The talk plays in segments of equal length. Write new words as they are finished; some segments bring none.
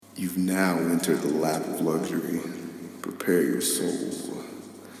You've now entered the lap of luxury. Prepare your soul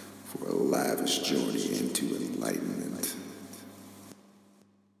for a lavish journey into enlightenment.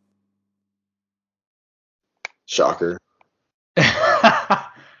 Shocker.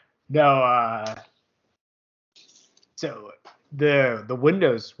 No, so the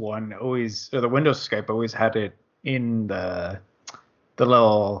Windows one always, or the Windows Skype always had it in the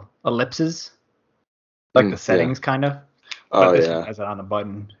little ellipses, like the settings kind of. But Oh this yeah. one has it on the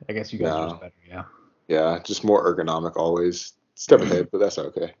button. I guess you guys use No. better, yeah. Yeah, just more ergonomic always. Step ahead, but that's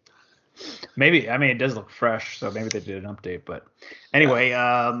okay. Maybe, I mean, it does look fresh, so maybe they did an update. But anyway,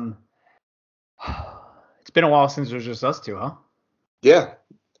 it's been a while since it was just us two, huh? Yeah.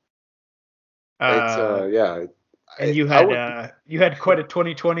 It's yeah. And you had quite a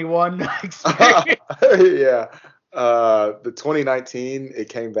 2021 experience. Yeah. The 2019, it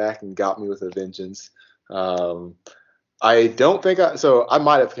came back and got me with a vengeance. I don't think I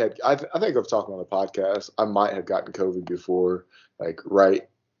might have had, I think I've talked on the podcast, I might have gotten COVID before, like right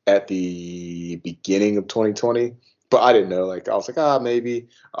at the beginning of 2020, but I didn't know. Like, I was like, maybe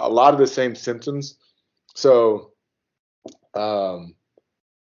a lot of the same symptoms. So,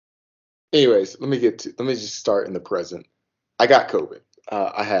 anyways, let me just start in the present. I got COVID.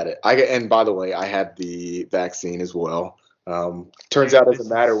 I had it. And by the way, I had the vaccine as well. Turns out it doesn't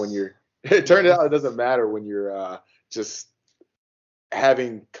matter when you're. It turned out it doesn't matter when you're just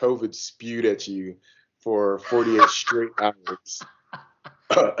having COVID spewed at you for 48 straight hours.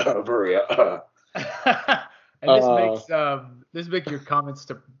 And this makes your comments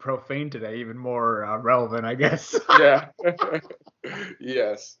to profane today even more relevant, I guess. Yeah.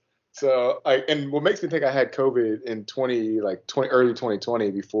 Yes. So and what makes me think I had COVID in early 2020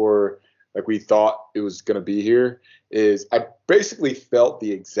 before like we thought it was gonna be here is I basically felt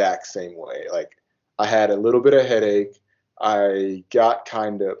the exact same way. Like I had a little bit of headache. I got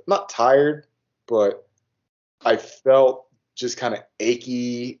kind of not tired, but I felt just kind of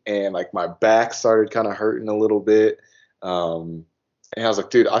achy and like my back started kind of hurting a little bit. And I was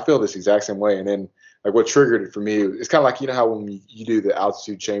like, dude, I feel this exact same way. And then like what triggered it for me, it's kind of like, you know how when you do the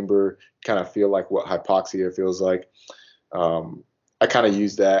altitude chamber, kind of feel like what hypoxia feels like. I kind of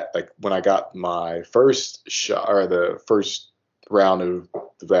used that like when I got my first shot or the first round of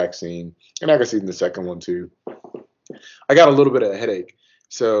the vaccine, and I guess even the second one too. I got a little bit of a headache.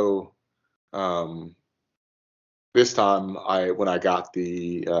 So this time when I got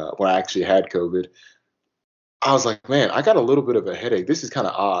when I actually had COVID, I was like, man, I got a little bit of a headache. This is kind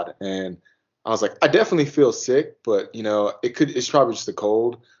of odd. And I was like, I definitely feel sick, but you know, it's probably just a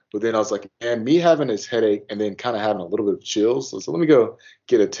cold. But then I was like, man, me having this headache and then kind of having a little bit of chills. So let me go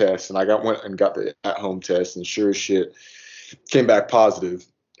get a test. And went and got the at-home test, and sure as shit, came back positive.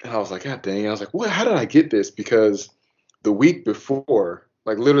 And I was like, God dang. I was like, what? How did I get this? Because the week before,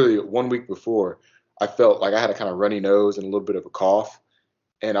 like literally 1 week before, I felt like I had a kind of runny nose and a little bit of a cough,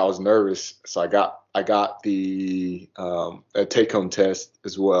 and I was nervous. So I got the a take-home test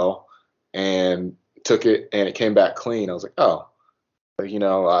as well, and took it, and it came back clean. I was like, oh, you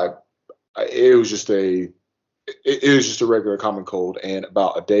know, it was just a regular common cold. And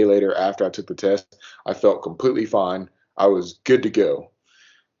about a day later, after I took the test, I felt completely fine. I was good to go.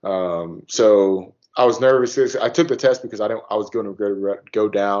 So I was nervous. I took the test because I was going to go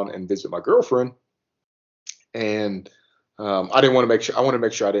down and visit my girlfriend, and I didn't want to make sure. I want to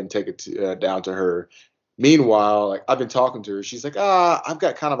make sure I didn't take it down to her. Meanwhile, like I've been talking to her, she's like, I've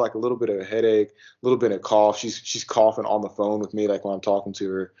got kind of like a little bit of a headache, a little bit of cough. She's coughing on the phone with me, like when I'm talking to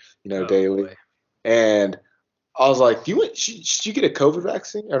her, daily. Boy. And I was like, should you get a COVID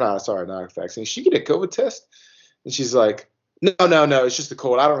vaccine? Or no, sorry, not a vaccine. Should you get a COVID test? And she's like, no, it's just a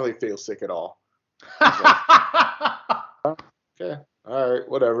cold. I don't really feel sick at all. Okay, all right,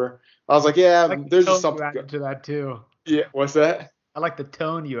 whatever. I was like, yeah, like there's just something you added to that too. Yeah, what's that? I like the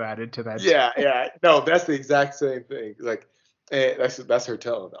tone you added to that. Yeah. No, that's the exact same thing. Like, that's her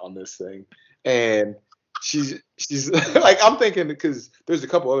tone on this thing. And she's like, I'm thinking because there's a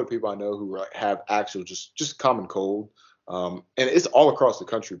couple other people I know who have actual just common cold. And it's all across the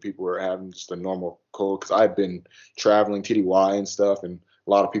country. People are having just a normal cold because I've been traveling TDY and stuff, and a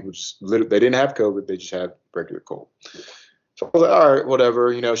lot of people they didn't have COVID, they just had regular cold. So I was like, all right,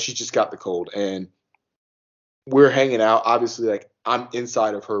 whatever. She just got the cold, and we're hanging out. Obviously, like I'm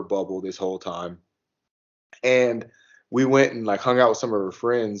inside of her bubble this whole time, and we went and like hung out with some of her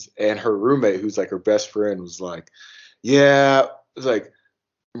friends, and her roommate, who's like her best friend, was like, yeah, it's like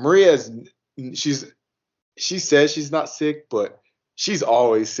she says she's not sick, but she's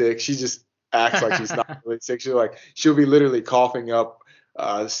always sick. She just acts like she's not really sick. She'll be literally coughing up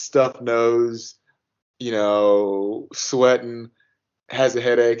stuffed nose, sweating. has a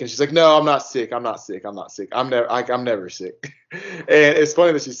headache, and she's like, no, I'm not sick. I'm not sick. I'm not sick. I'm never sick. And it's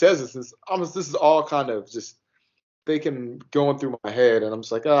funny that she says this. This is all kind of just thinking, going through my head, and I'm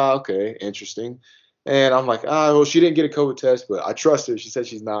just like, oh, okay, interesting. And I'm like, oh, well, she didn't get a COVID test, but I trust her. She said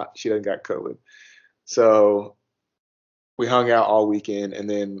she doesn't got COVID. So we hung out all weekend, and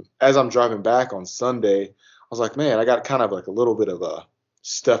then as I'm driving back on Sunday, I was like, man, I got kind of like a little bit of a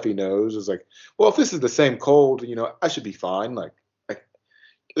stuffy nose. I was like, well, if this is the same cold, I should be fine. Like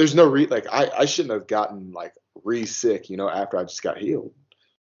there's no I shouldn't have gotten like sick, after I just got healed.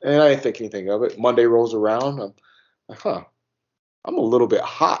 And I didn't think anything of it. Monday rolls around, I'm like, I'm a little bit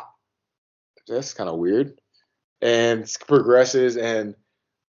hot. That's kind of weird. And it progresses, and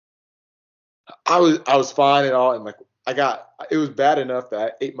I was fine and all, and like it was bad enough that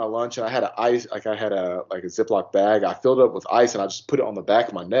I ate my lunch, and I had a Ziploc bag. I filled it up with ice, and I just put it on the back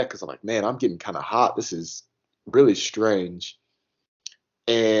of my neck because I'm like, man, I'm getting kind of hot. This is really strange.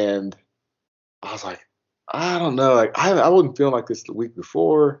 And I was like, I don't know, like I wasn't feeling like this the week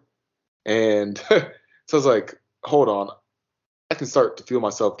before, and so I was like, hold on, I can start to feel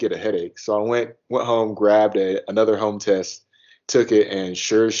myself get a headache. So I went home, grabbed another home test, took it, and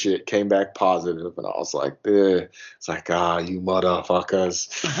sure as shit came back positive. And I was like, it's like, you motherfuckers.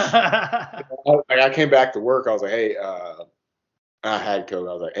 I came back to work. I was like, hey, I had COVID.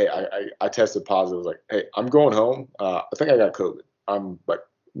 I was like, hey, I tested positive. I was like, hey, I'm going home. I think I got COVID. I'm like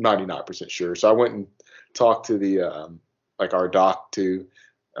 99% sure. So I went and talked to the our doc too.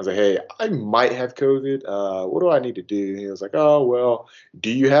 I was like, hey, I might have COVID. What do I need to do? And he was like, oh, well,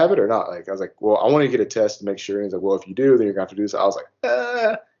 do you have it or not? Like, I was like, well, I want to get a test to make sure. And he's like, well, if you do, then you're going to have to do this. I was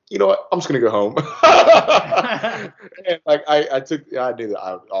like, you know what? I'm just going to go home. And like, I knew that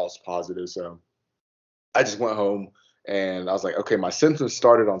I was positive. So I just went home, and I was like, okay, my symptoms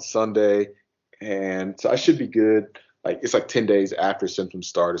started on Sunday, and so I should be good. Like, it's like 10 days after symptoms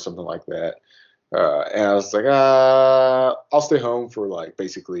start or something like that. And I was like, I'll stay home for like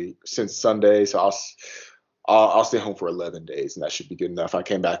basically since Sunday. So I'll stay home for 11 days, and that should be good enough. I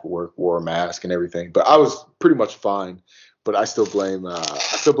came back to work, wore a mask and everything, but I was pretty much fine. But I still blame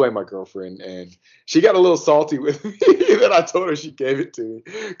my girlfriend, and she got a little salty with me that I told her she gave it to me,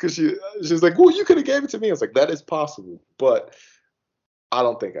 because she was like, well, you could have gave it to me. I was like, that is possible, but I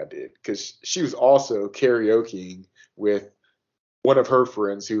don't think I did, because she was also karaokeing with one of her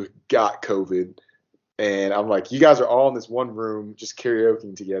friends who got COVID. And I'm like, you guys are all in this one room just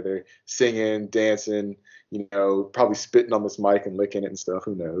karaokeing together, singing, dancing, probably spitting on this mic and licking it and stuff.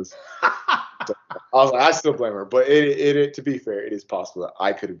 Who knows? So I was like, I still blame her. But it to be fair, it is possible that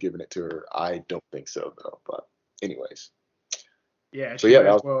I could have given it to her. I don't think so, though. But anyways. Yeah, she might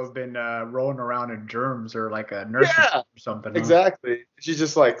as well have been rolling around in germs or like a nurse or something. Exactly. Huh? She's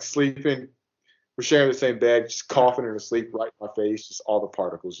just like sleeping. We're sharing the same bed, just coughing in her sleep right in my face, just all the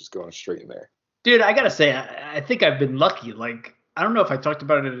particles just going straight in there. Dude, I gotta say, I think I've been lucky. Like, I don't know if I talked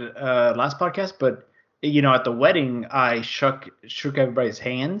about it last podcast, but at the wedding, I shook everybody's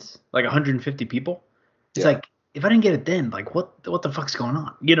hands, like 150 people. It's like, if I didn't get it then, like, what the fuck's going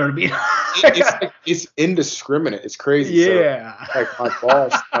on? You know what I mean? it's indiscriminate. It's crazy. Yeah. So, like, my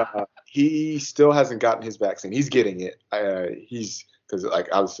boss, he still hasn't gotten his vaccine. He's getting it. Because like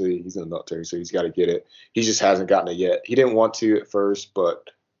obviously he's in the military, so he's got to get it. He just hasn't gotten it yet. He didn't want to at first, but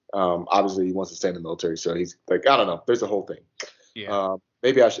obviously he wants to stay in the military, so he's like, I don't know. There's a whole thing. Yeah.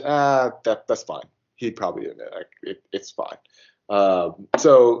 Maybe I should. That's fine. He'd probably admit it's fine.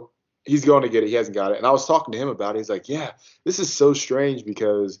 So he's going to get it. He hasn't got it, and I was talking to him about it. He's like, yeah, this is so strange,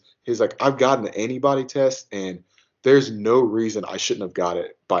 because he's like, I've gotten an antibody test, and there's no reason I shouldn't have got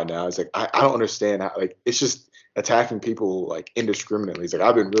it by now. He's like, I don't understand how, like, it's just attacking people like indiscriminately. He's like,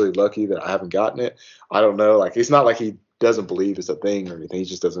 I've been really lucky that I haven't gotten it. I don't know. Like, it's not like he doesn't believe it's a thing or anything. He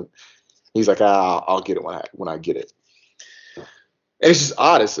just doesn't. He's like, I'll get it when I get it. And it's just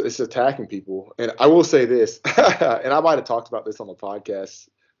odd. It's attacking people. And I will say this, and I might have talked about this on the podcast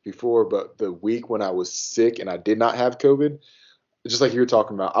before, but the week when I was sick and I did not have COVID, just like you were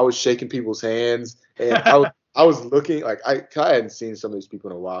talking about, I was shaking people's hands, and I was looking like I hadn't seen some of these people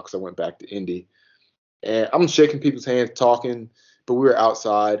in a while because I went back to Indy. And I'm shaking people's hands, talking, but we were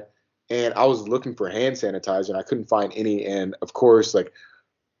outside, and I was looking for hand sanitizer, and I couldn't find any. And of course, like,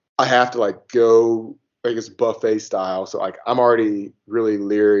 I have to like go, like, it's buffet style, so like I'm already really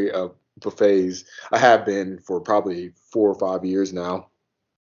leery of buffets. I have been for probably 4 or 5 years now,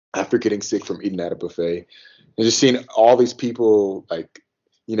 after getting sick from eating at a buffet, and just seeing all these people like,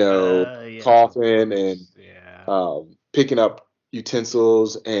 coughing and picking up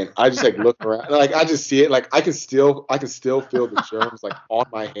utensils, and I just like look around, and, like, I just see it, like I can still feel the germs like on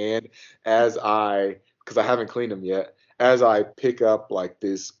my hand because I haven't cleaned them yet, as I pick up like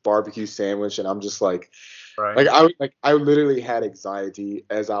this barbecue sandwich, and I'm just like, Right. I literally had anxiety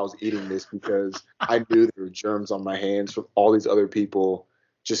as I was eating this because I knew there were germs on my hands from all these other people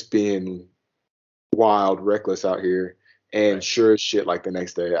just being wild, reckless out here. And Right. sure as shit, like the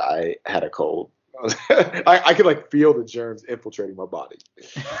next day, I had a cold. I could like feel the germs infiltrating my body.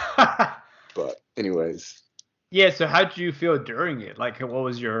 But anyways, Yeah, so how did you feel during it? Like, what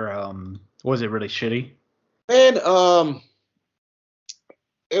was your was it really shitty? man,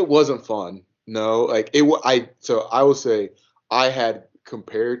 it wasn't fun. No, like so I will say I had,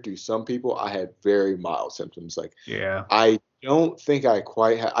 compared to some people, I had very mild symptoms. Like Yeah. I don't think I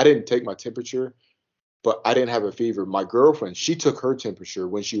didn't take my temperature, but I didn't have a fever. My girlfriend, she took her temperature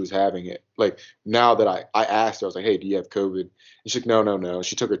when she was having it. Like now that I asked her, I was like, hey, do you have COVID? And she's like, no, no, no.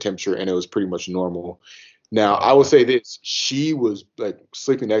 She took her temperature and it was pretty much normal. Now, I will Okay. say this, she was like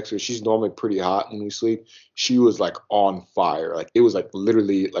sleeping next to her. She's normally pretty hot when we sleep. She was like on fire. Like it was like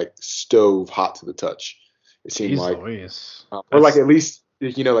literally like stove hot to the touch. It seemed Jeez like, Louise. or like That's at least,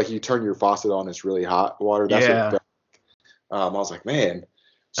 like you turn your faucet on, it's really hot water. That's what it yeah, felt. I was like, man. that's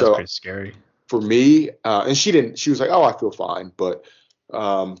So pretty scary. for me, and she was like, oh, I feel fine. But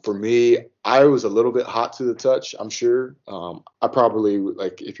for me, I was a little bit hot to the touch, I'm sure. I probably,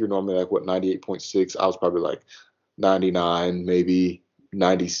 like, if you're normally like, what, 98.6, I was probably like 99, maybe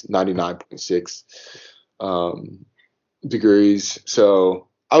 99.6 degrees. So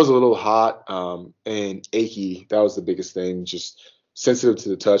I was a little hot and achy. That was the biggest thing. Just sensitive to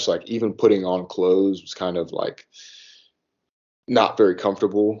the touch. Like even putting on clothes was kind of like not very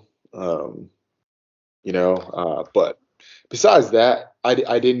comfortable. But besides that,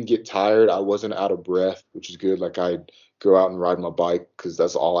 I didn't get tired. I wasn't out of breath, which is good. Like I'd go out and ride my bike because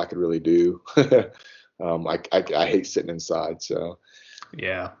that's all I could really do. I hate sitting inside. So,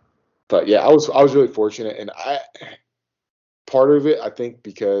 Yeah. but yeah, I was really fortunate, and part of it, I think,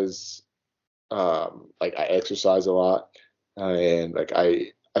 because like I exercise a lot, and like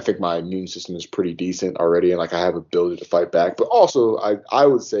I think my immune system is pretty decent already, and like I have ability to fight back. But also, I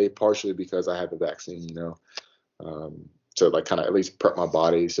would say partially because I had the vaccine, so like kind of at least prep my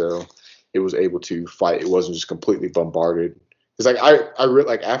body so it was able to fight. It wasn't just completely bombarded. Because like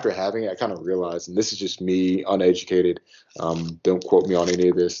like after having it, I kind of realized, and this is just me, uneducated. Don't quote me on any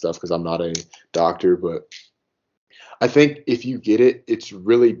of this stuff because I'm not a doctor, but I think if you get it, it's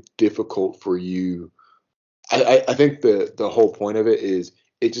really difficult for you. I think the whole point of it is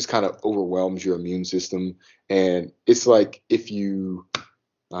it just kind of overwhelms your immune system, and it's like if you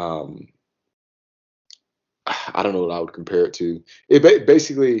um, I don't know what I would compare it to.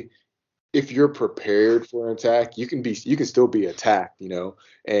 Basically, if you're prepared for an attack, you can still be attacked,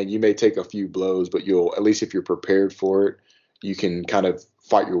 and you may take a few blows, but you'll, at least if you're prepared for it, you can kind of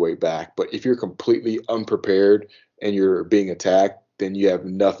fight your way back. But if you're completely unprepared and you're being attacked, then you have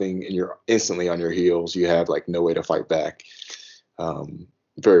nothing and you're instantly on your heels. You have like no way to fight back.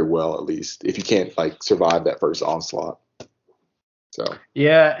 Very well, at least if you can't like survive that first onslaught. So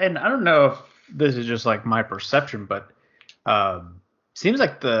Yeah, and I don't know if this is just like my perception, but seems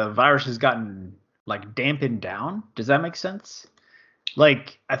like the virus has gotten like dampened down. Does that make sense?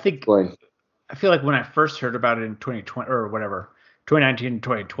 Like explain. I feel like when I first heard about it in 2020 or whatever, 2019,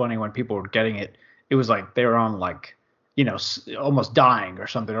 2020, when people were getting it, it was like they were on like, almost dying or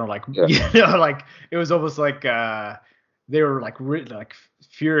something, or like, Yeah, like it was almost like they were like like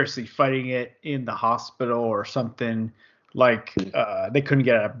furiously fighting it in the hospital or something. Like they couldn't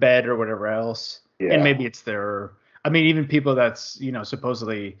get out of bed or whatever else. And yeah, maybe it's their, I mean, even people that's,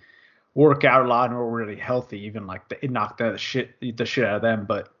 supposedly work out a lot and are really healthy, even like it knocked the shit out of them.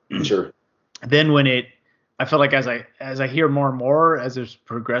 But sure. then I feel like as I hear more and more as it's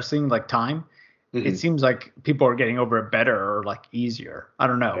progressing like time, it Mhm. seems like people are getting over it better or like easier. I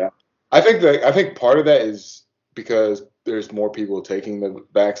don't know. Yeah. I think part of that is because there's more people taking the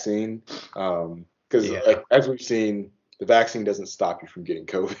vaccine. Because Yeah. like as we've seen, the vaccine doesn't stop you from getting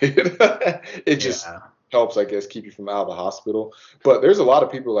COVID. It just Yeah. helps, I guess, keep you from out of the hospital. But there's a lot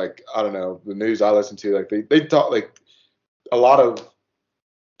of people, like, I don't know, the news I listen to, like they talk, like a lot of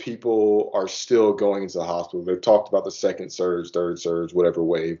people are still going into the hospital. They've talked about the second surge, third surge, whatever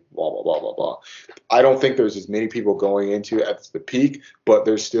wave, blah blah blah blah blah. I don't think there's as many people going into it at the peak, but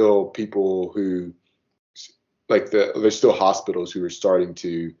there's still people who there's still hospitals who are starting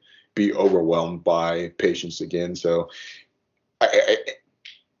to be overwhelmed by patients again. So I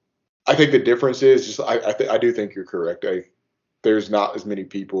I think the difference is just I do think you're correct. There's not as many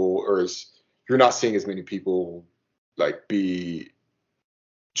people, or as you're not seeing as many people like be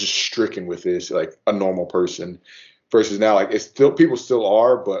just stricken with this like a normal person, versus now like it's still, people still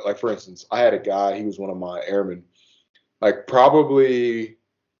are, but like for instance, I had a guy, he was one of my airmen, like probably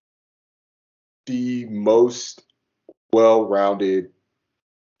the most well-rounded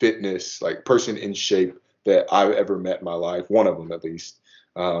fitness like person in shape that I've ever met in my life, one of them at least.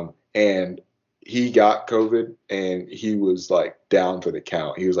 And he got COVID and he was like down for the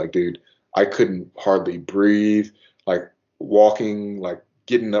count. He was like, dude, I couldn't hardly breathe, like walking, like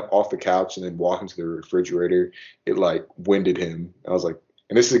getting up off the couch and then walking to the refrigerator. It like winded him. I was like,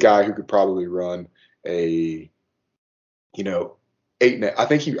 and this is a guy who could probably run a, you know, I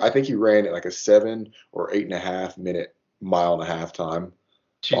think he ran at like a 7 or 8.5 minute mile and a half time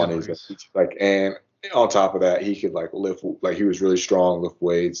on his Jesus. like, and on top of that, he could like lift, like he was really strong, lift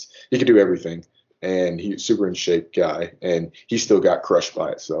weights. He could do everything, and he's super in shape guy, and he still got crushed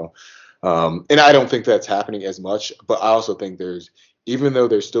by it. So, and I don't think that's happening as much, but I also think even though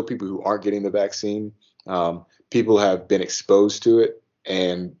there's still people who aren't getting the vaccine, people have been exposed to it,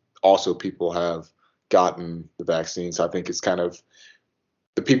 and also people have gotten the vaccine. So I think it's kind of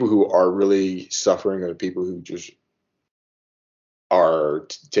the people who are really suffering are the people who just are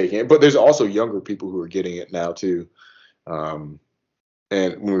taking it, but there's also younger people who are getting it now too. And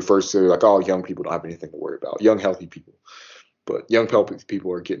when we first say like, oh, young people don't have anything to worry about, young healthy people, but young healthy people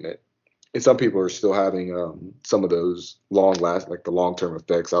are getting it, and some people are still having some of those like the long term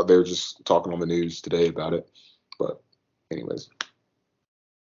effects out there. Just talking on the news today about it. But anyways,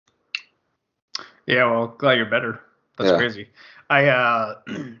 Yeah, well, glad you're better. That's crazy. I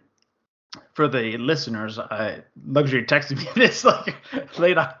for the listeners, Luxury texted me this like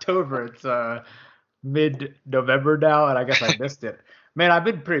late October. It's mid-November now, and I guess I missed it. Man, I've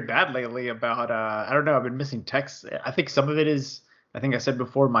been pretty bad lately about I don't know, I've been missing texts. I think some of it is, I think I said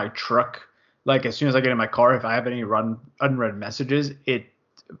before, my truck. Like as soon as I get in my car, if I have any unread messages, it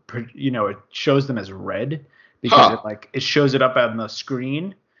it shows them as read because it shows it up on the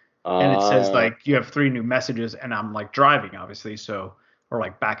screen, and it says like you have 3 new messages, and I'm like driving obviously, so or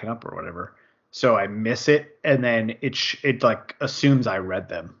like backing up or whatever. So I miss it, and then it like assumes I read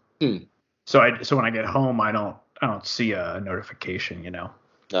them. So when I get home, I don't see a notification,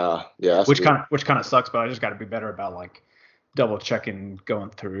 yeah, which kind of sucks. But I just got to be better about like double checking, going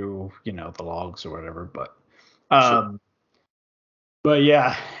through, the logs or whatever. But sure. But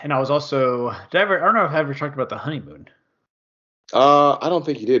yeah, and I was also I don't know if I ever talked about the honeymoon. I don't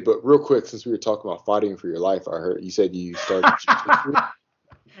think you did, but real quick, since we were talking about fighting for your life, I heard you said you started jiu-jitsu.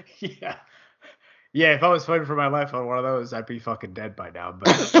 Yeah. Yeah, if I was fighting for my life on one of those, I'd be fucking dead by now.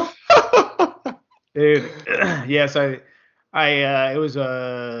 But dude, yes, it was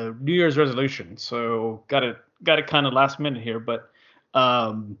a New Year's resolution, so got it kind of last minute here, but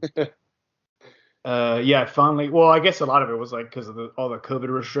yeah, finally. Well, I guess a lot of it was like because of all the COVID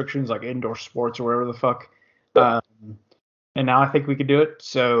restrictions, like indoor sports or whatever the fuck. Yeah. And now I think we could do it.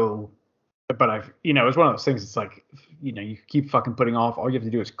 So, but it's one of those things. It's like, you keep fucking putting off. All you have to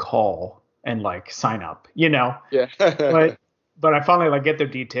do is call and like sign up. Yeah. but I finally like get their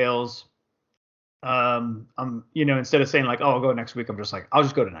details. Instead of saying like, oh, I'll go next week, I'm just like, I'll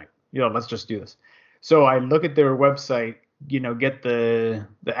just go tonight. Let's just do this. So I look at their website, get the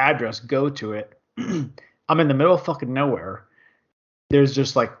address, go to it. I'm in the middle of fucking nowhere. There's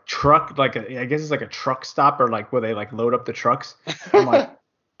just like I guess it's like a truck stop or like where they like load up the trucks. I'm like,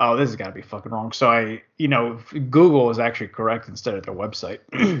 oh, this has got to be fucking wrong. So I, Google is actually correct instead of their website.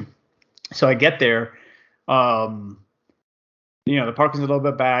 So I get there. The parking's a little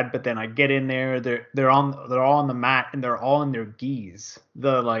bit bad, but then I get in there. They're all on the mat and they're all in their gis.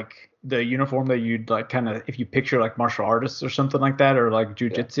 The uniform that you'd like kind of, if you picture like martial artists or something like that, or like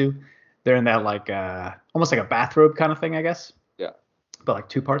jujitsu, they're in that like almost like a bathrobe kind of thing, I guess. Yeah. But like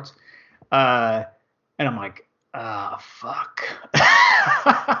 2 parts. And I'm like, fuck.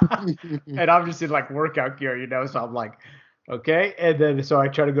 And I'm just in like workout gear, so I'm like, okay. And then so I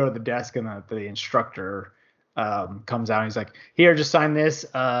try to go to the desk, and the instructor comes out and he's like, here, just sign this.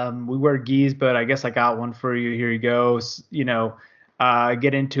 We wear gis, but I guess I got one for you. Here you go.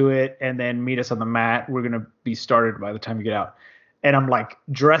 Get into it and then meet us on the mat. We're gonna be started by the time you get out. And I'm like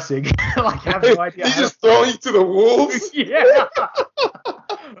dressing, like I have no idea. He's just throwing you to the wolves. Yeah.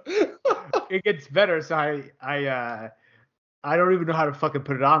 It gets better. So I don't even know how to fucking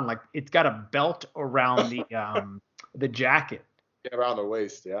put it on. Like it's got a belt around the jacket. Yeah, around the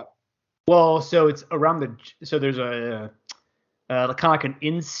waist. Yeah. Well, so it's around so there's a kind of like an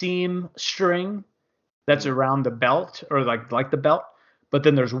inseam string that's around the belt, or like the belt, but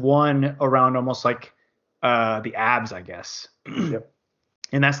then there's one around almost like the abs, I guess. Yep.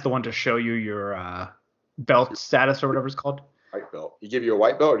 And that's the one to show you your belt status or whatever it's called. White belt. He give you a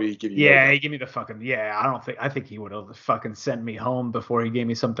white belt, or did he give you? Yeah, he gave me the fucking. Yeah, I think he would have fucking sent me home before he gave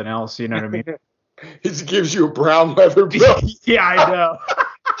me something else. You know what I mean? He just gives you a brown leather belt. Yeah, I know.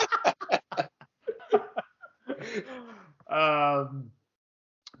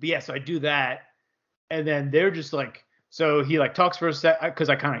 But yeah, so I do that, and then they're just like, so he like talks for a sec because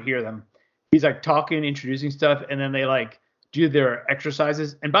I kind of hear them. He's like talking, introducing stuff, and then they like do their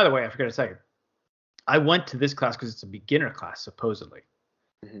exercises. And by the way, I forgot to say, I went to this class because it's a beginner class supposedly.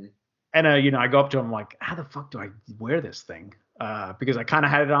 Mm-hmm. And I go up to him like, how the fuck do I wear this thing? Because I kind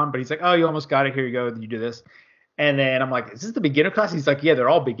of had it on, but he's like, oh, you almost got it. Here you go. You do this. And then I'm like, is this the beginner class? He's like, yeah, they're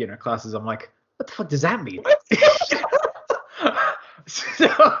all beginner classes. I'm like, what the fuck does that mean?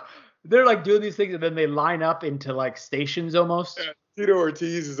 So they're like doing these things, and then they line up into like stations almost. Yeah, Tito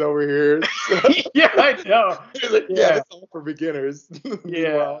Ortiz is over here. Yeah, I know. He's like, yeah, it's all for beginners.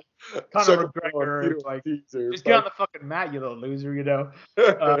 Yeah. Conor McGregor, like, just get on the fucking mat, you little loser, you know.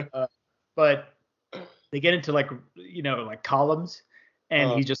 But they get into like, like columns,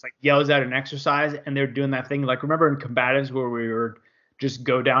 and he just like yells out an exercise, and they're doing that thing. Like, remember in combatives where we were just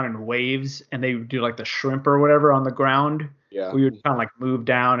go down in waves, and they would do like the shrimp or whatever on the ground. Yeah. We would kind of like move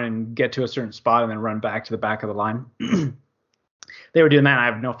down and get to a certain spot and then run back to the back of the line. They were doing that. And I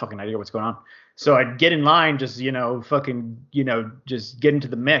have no fucking idea what's going on. So I'd get in line, just, just get into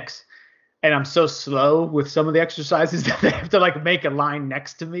the mix. And I'm so slow with some of the exercises that they have to like make a line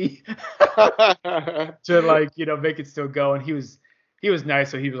next to me to like, make it still go. And he was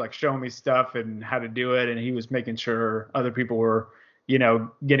nice. So he was like showing me stuff and how to do it. And he was making sure other people were,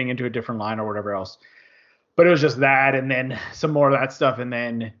 getting into a different line or whatever else. But it was just that, and then some more of that stuff, and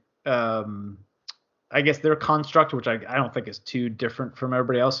then I guess their construct, which I don't think is too different from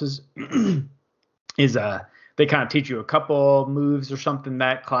everybody else's, is they kind of teach you a couple moves or something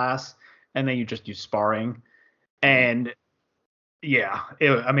that class, and then you just do sparring. And yeah,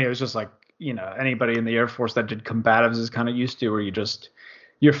 it was just like, anybody in the Air Force that did combatives is kind of used to, where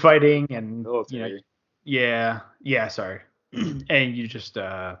you're fighting and sorry, and you just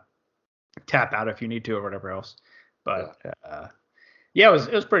tap out if you need to or whatever else. But it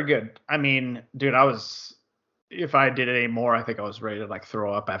was pretty good. I mean, dude, if I did it anymore, I think I was ready to like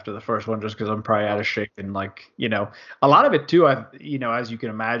throw up after the first one, just because I'm probably out of shape. And like, a lot of it too, as you can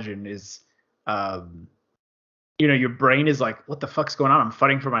imagine, is your brain is like, what the fuck's going on? I'm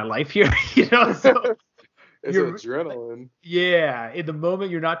fighting for my life here. So it's adrenaline. Yeah, in the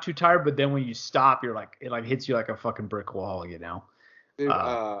moment you're not too tired, but then when you stop, you're like, it like hits you like a fucking brick wall. Dude,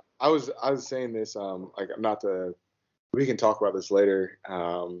 I was saying this, like, we can talk about this later,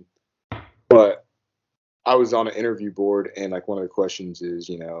 but I was on an interview board, and like one of the questions is,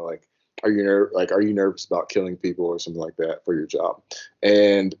 like, are you nervous about killing people or something like that for your job?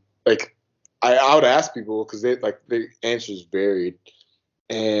 And like, I would ask people, because the answers varied,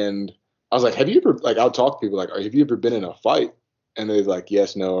 and I was like, have you ever, like, I would talk to people like, have you ever been in a fight? And they're like,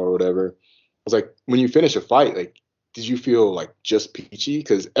 yes, no, or whatever. I was like, when you finish a fight, like, did you feel like just peachy?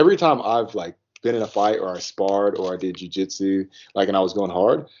 Because every time I've like been in a fight, or I sparred, or I did jujitsu, like, and I was going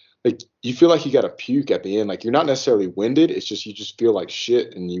hard, like, you feel like you got to puke at the end. Like, you're not necessarily winded. It's just, you just feel like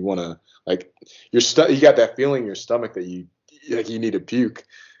shit, and you want to, like, you got that feeling in your stomach that you need to puke.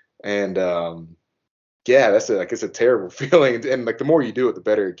 And yeah, it's a terrible feeling. And like, the more you do it, the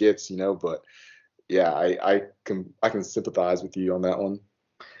better it gets, But yeah, I can sympathize with you on that one.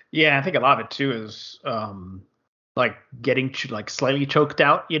 Yeah, I think a lot of it too is like getting like slightly choked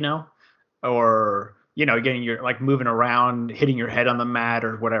out, or getting your like moving around, hitting your head on the mat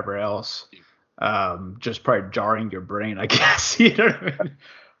or whatever else, just probably jarring your brain, I guess. You know what I mean?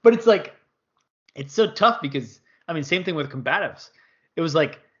 But it's like, it's so tough because, I mean, same thing with combatives. It was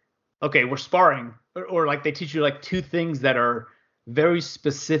like, okay, we're sparring, or like they teach you like two things that are very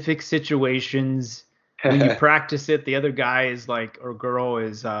specific situations. When you practice it, the other guy is like, or girl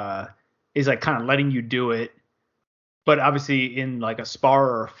is like kind of letting you do it. But obviously in like a spar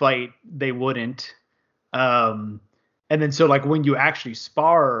or a fight, they wouldn't. And then so like when you actually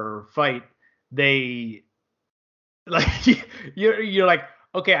spar or fight, they like you're like,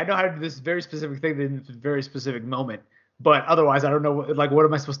 okay, I know how to do this very specific thing in this very specific moment, but otherwise I don't know what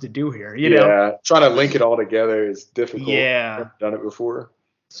am I supposed to do here? You know? Trying to link it all together is difficult. Yeah, I've never done it before.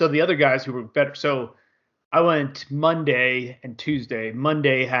 So the other guys who were better, so I went Monday and Tuesday.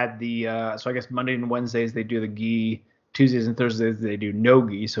 Monday had the so I guess Monday and Wednesdays they do the gi. Tuesdays and Thursdays they do no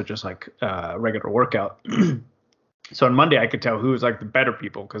gi, so just like regular workout. So on Monday I could tell who was like the better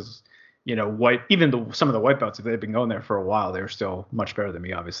people, because some of the white belts, if they've been going there for a while, they were still much better than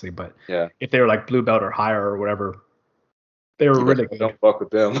me, obviously. But yeah, if they were like blue belt or higher or whatever, they were really good. Don't fuck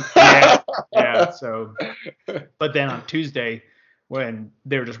with them. Yeah. So, but then on Tuesday, when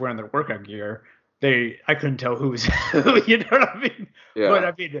they were just wearing their workout gear, I couldn't tell who was who. You know what I mean? Yeah. But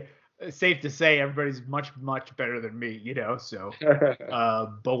I mean, safe to say everybody's much better than me, So,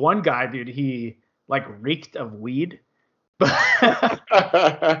 but one guy, dude, he like reeked of weed,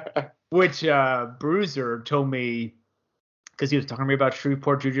 which Bruiser told me because he was talking to me about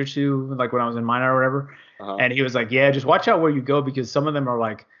Shreveport Jiu-Jitsu, like when I was in minor or whatever, and he was like, "Yeah, just watch out where you go because some of them are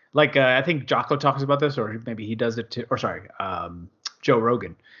like I think Jocko talks about this, or maybe he does it too, or sorry, Joe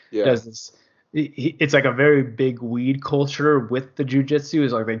Rogan does this." It's like a very big weed culture with the jiu-jitsu.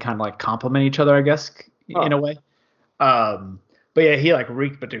 Is like they kind of like complement each other, I guess, in a way. But yeah, he like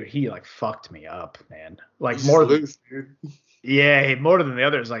reeked, but dude, he like fucked me up, man. Like more than loose, dude. Yeah, more than the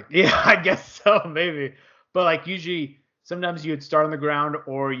others. Like, yeah, I guess so, maybe. But like usually, sometimes you would start on the ground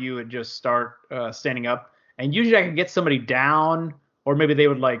or you would just start standing up. And usually I could get somebody down, or maybe they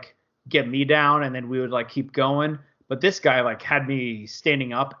would like get me down, and then we would like keep going. But this guy like had me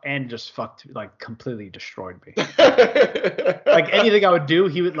standing up and just like completely destroyed me. Like anything I would do,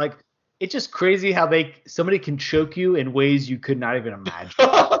 he would like. It's just crazy how somebody can choke you in ways you could not even imagine.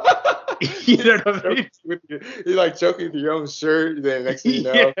 You know what I mean? He's like choking with your own shirt. Then next thing you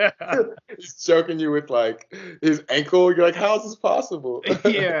know, he's choking you with like his ankle. You're like, how is this possible?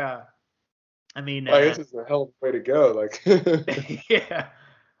 Yeah. I mean, this is a hell of a way to go. Like, yeah.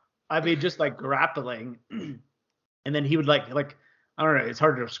 I mean, just like grappling. And then he would like I don't know, it's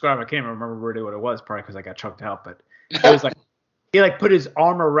hard to describe. I can't even remember really what it was, probably because I got choked out. But it was like he like put his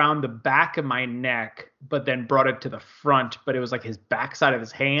arm around the back of my neck, but then brought it to the front. But it was like his backside of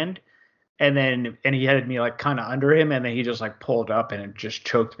his hand, and he had me like kind of under him, and then he just like pulled up and it just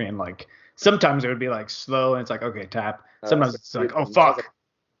choked me. And like sometimes it would be like slow, and it's like okay, tap. Sometimes it's like oh fuck.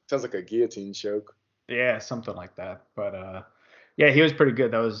 Sounds like a guillotine choke. Yeah, something like that. But yeah, he was pretty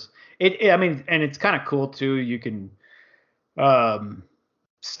good. That was it. I mean, and it's kind of cool too. You can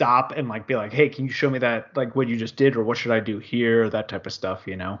stop and like be like, hey, can you show me that like what you just did, or what should I do here, that type of stuff,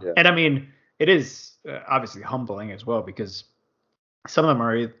 Yeah. And I mean, it is obviously humbling as well because some of them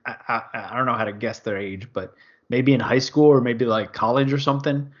are I don't know how to guess their age, but maybe in high school or maybe like college or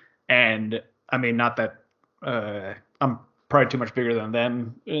something. And I mean, not that I'm probably too much bigger than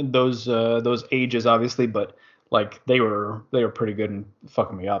them in those ages, obviously, but like they were pretty good in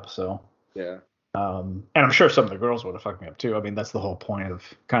fucking me up. So yeah. And I'm sure some of the girls would have fucked me up too. I mean, that's the whole point of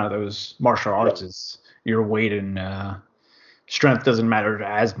kind of those martial arts is your weight and strength doesn't matter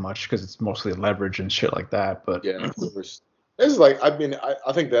as much because it's mostly leverage and shit like that. But yeah, of course. It's like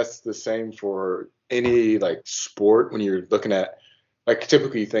I think that's the same for any like sport when you're looking at like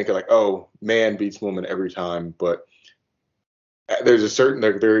typically you think of like, oh, man beats woman every time, but there's a certain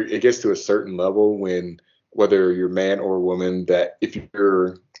there it gets to a certain level when whether you're man or woman that if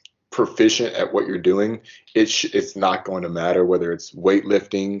you're proficient at what you're doing, it's not going to matter whether it's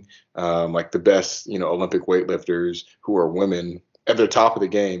weightlifting, like the best Olympic weightlifters who are women at the top of the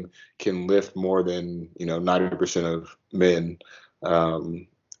game can lift more than 90% of men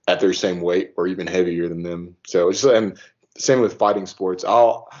at their same weight or even heavier than them. So it's and same with fighting sports.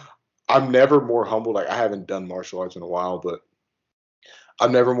 I'm never more humbled. Like I haven't done martial arts in a while, but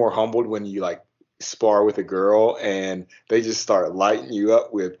I'm never more humbled when you like spar with a girl and they just start lighting you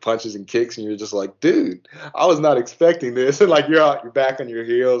up with punches and kicks and you're just like, dude, I was not expecting this. And like you're back on your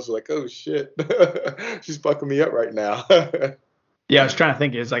heels like, oh shit, she's fucking me up right now. Yeah, I was trying to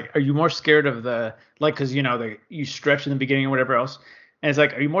think. It's like, are you more scared of the like because you stretch in the beginning or whatever else, and it's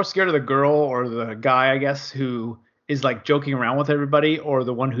like, are you more scared of the girl or the guy, I guess, who is like joking around with everybody, or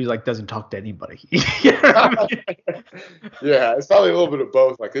the one who like doesn't talk to anybody? You know what I mean? Yeah, it's probably a little bit of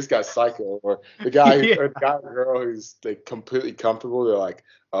both. Like this guy's psycho, or the guy or the guy or girl who's like completely comfortable. They're like,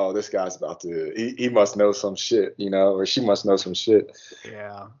 oh, this guy's about to he must know some shit, or she must know some shit.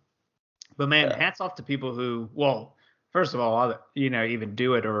 Yeah, but man, hats off to people who, well, first of all, even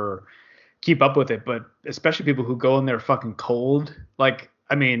do it or keep up with it, but especially people who go in there fucking cold. Like,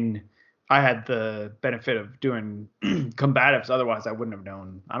 I mean, I had the benefit of doing combatives. Otherwise, I wouldn't have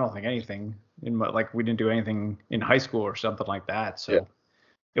known. I don't think anything like we didn't do anything in high school or something like that. So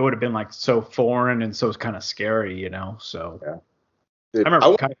it would have been like so foreign and so kind of scary, So Dude, I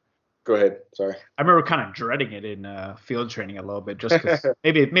remember go ahead. Sorry. I remember kind of dreading it in field training a little bit, just because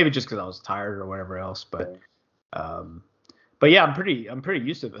maybe just because I was tired or whatever else. But yeah, I'm pretty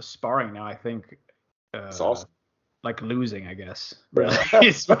used to the sparring now. I think it's awesome. Like losing, I guess. Really.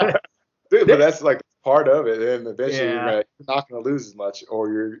 Dude, but that's like part of it, and eventually you're not gonna lose as much, or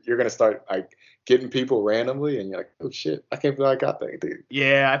you're gonna start like getting people randomly, and you're like, oh shit, I can't believe I got that, dude.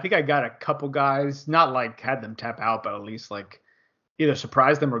 Yeah, I think I got a couple guys, not like had them tap out, but at least like either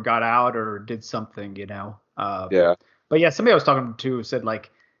surprised them or got out or did something, Yeah. But yeah, somebody I was talking to said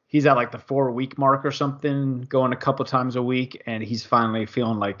like he's at like the 4-week mark or something, going a couple times a week, and he's finally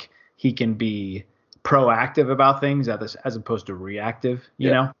feeling like he can be proactive about things as opposed to reactive,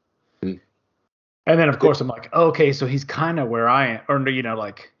 you know? Mhm. And then of course I'm like, okay, so he's kind of where I am, or you know,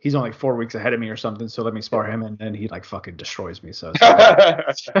 like he's only 4 weeks ahead of me or something. So let me spar him, and then he like fucking destroys me. So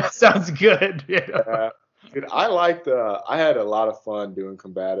that sounds good. You know? Dude, I had a lot of fun doing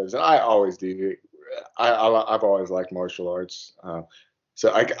combatives, and I always do. I've always liked martial arts.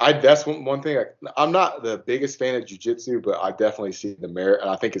 So that's one thing. I'm not the biggest fan of jujitsu, but I definitely see the merit, and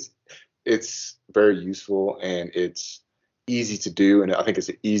I think it's very useful and it's easy to do, and I think it's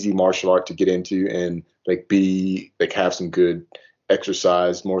an easy martial art to get into and have some good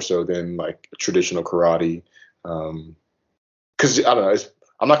exercise more so than like traditional karate. Because I don't know,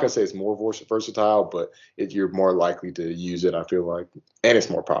 I'm not gonna say it's more versatile, but you're more likely to use it. I feel like, and it's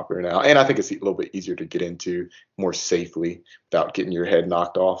more popular now, and I think it's a little bit easier to get into more safely without getting your head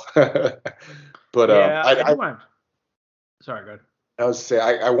knocked off. But yeah, I do want. Sorry, go ahead. I was say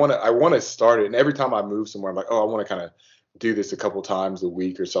I want to start it, and every time I move somewhere, I'm like, oh, I want to kind of do this a couple times a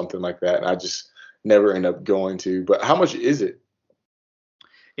week or something like that, and I just never end up going to. But how much is it?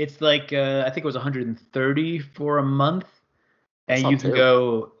 It's like I think it was 130 for a month, That's and not you can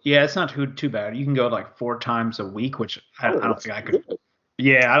terrible. go. Yeah, it's not too bad. You can go like 4 times a week, which I don't think I could. Good.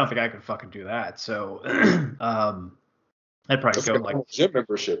 Yeah, I don't think I could fucking do that. So, I'd probably That's go like a like normal gym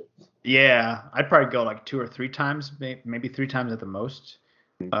membership. yeah, I'd probably go like 2 or 3 times, maybe 3 times at the most.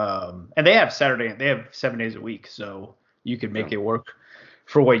 And they have 7 days a week, so you could make Yeah. it work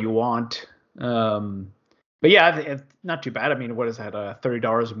for what you want. But yeah, it's not too bad. I mean, what is that?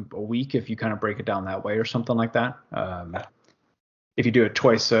 $30 a week if you kind of break it down that way or something like that. If you do it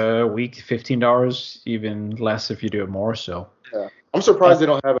twice a week, $15, even less if you do it more. So Yeah. I'm surprised they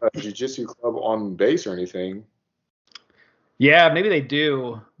don't have a jiu-jitsu club on base or anything. yeah, maybe they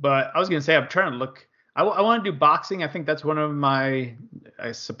do. But I was gonna say I'm trying to look. I want to do boxing. I think that's one of my,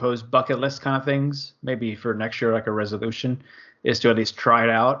 I suppose, bucket list kind of things. Maybe for next year, like a resolution, is to at least try it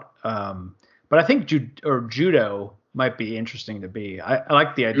out. But I think judo might be interesting to be. I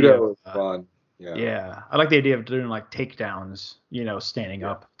like the idea of Judo is fun. Yeah. yeah, I like the idea of doing like takedowns, you know, standing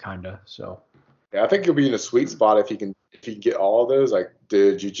Yeah. up kind of. So Yeah, I think you'll be in a sweet spot if you can get all of those. Like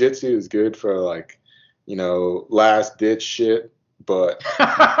the jiu-jitsu is good for like, last ditch shit, but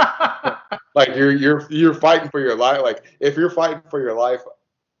like you're fighting for your life. Like if you're fighting for your life,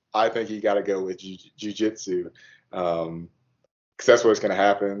 I think you got to go with jiu-jitsu. Because that's what's going to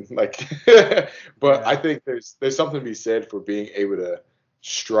happen. Like, but yeah. I think there's something to be said for being able to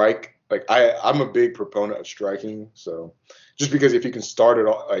strike. Like I'm a big proponent of striking. So just because if you can start it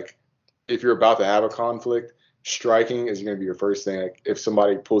all, like if you're about to have a conflict, striking is going to be your first thing. Like if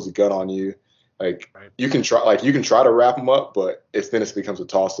somebody pulls a gun on you, like Right. you can try to wrap them up, but then it becomes a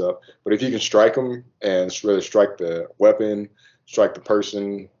toss up. But if you can strike them and really strike the weapon, strike the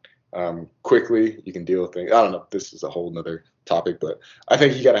person quickly, you can deal with things. I don't know. This is a whole nother topic, but I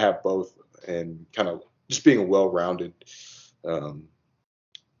think you got to have both and kind of just being a well-rounded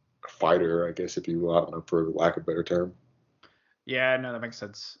fighter, I guess, if you will. I don't know, for lack of a better term. Yeah, no, that makes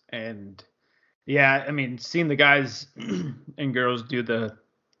sense. And yeah, I mean, seeing the guys and girls do the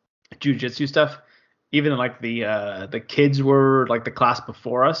jujitsu stuff, even like the kids were like the class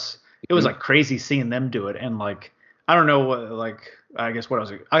before us. It was Mhm. like crazy seeing them do it, and like I don't know what like I guess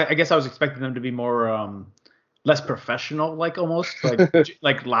I was expecting them to be more less professional, like almost like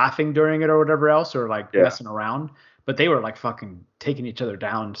like laughing during it or whatever else, or like Yeah. messing around. But they were like fucking taking each other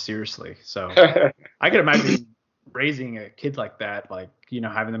down seriously. So I could imagine raising a kid like that, like, you know,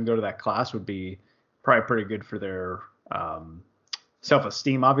 having them go to that class would be probably pretty good for their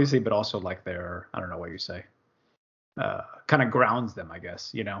self-esteem, obviously, but also like their, I don't know what you say, kind of grounds them, I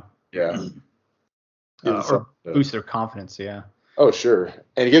guess, you know, Yeah. Gives them or something to, boost their confidence. Yeah. oh, sure.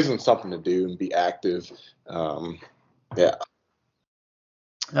 And it gives them something to do and be active. Yeah.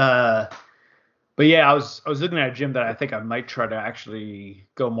 Uh, but yeah, I was looking at a gym that I think I might try to actually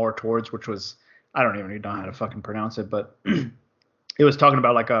go more towards, which was, I don't even know how to fucking pronounce it, but it was talking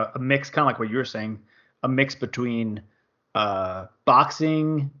about like a mix, kind of like what you were saying, a mix between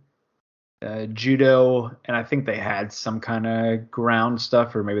boxing, judo, and I think they had some kind of ground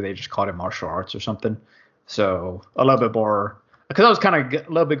stuff, or maybe they just called it martial arts or something. So a little bit more, because I was kind of a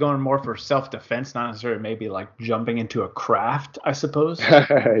little bit going more for self-defense, not necessarily maybe like jumping into a craft, I suppose.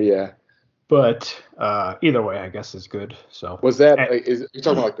 Yeah. But either way, I guess is good. So Was that like, is you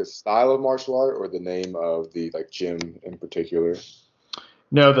talking about like the style of martial art or the name of the like gym in particular?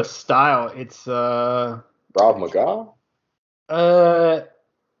 no, the style, it's Rob Maga? uh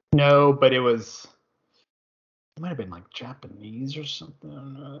no, but it might have been like Japanese or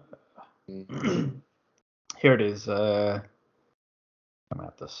something. Mm. Here it is. I'm gonna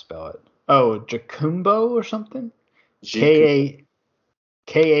have to spell it. Oh, Jacumbo or something. G.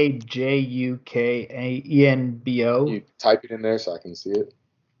 Kajukaenbo. You type it in there so I can see it.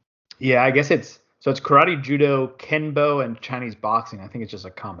 Yeah, I guess it's karate, judo, kenbo, and Chinese boxing. I think it's just a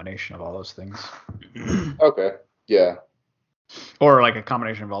combination of all those things. Okay. Yeah. Or like a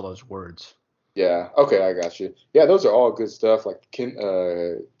combination of all those words. Yeah. Okay, I got you. Yeah, those are all good stuff. Like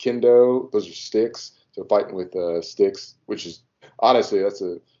kendo, those are sticks. So fighting with sticks, which is honestly that's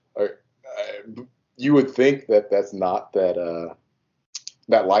a you would think that that's not that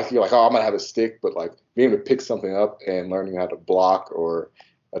likely. Like, oh, I'm gonna have a stick, but like being able to pick something up and learning how to block or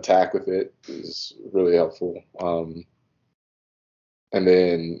attack with it is really helpful. And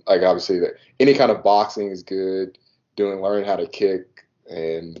then like obviously that any kind of boxing is good. Learning how to kick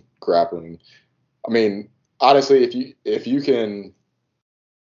and grappling. I mean, honestly, if you can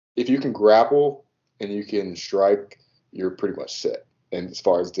grapple and you can strike, you're pretty much set. And as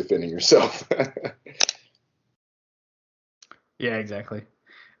far as defending yourself. Yeah, exactly.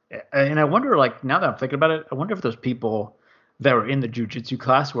 And I wonder, like, now that I'm thinking about it, I wonder if those people that were in the jujitsu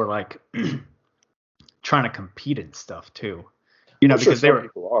class were like trying to compete and stuff too. Because they were.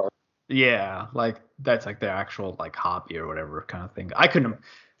 People are. Yeah, like that's like their actual like hobby or whatever kind of thing. I couldn't.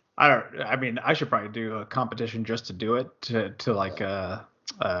 I don't. I mean, I should probably do a competition just to do it to like to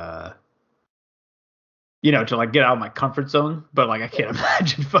like get out of my comfort zone. But like I can't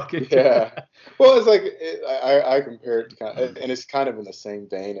imagine fucking. Yeah. Well, it's like I compare it to and it's kind of in the same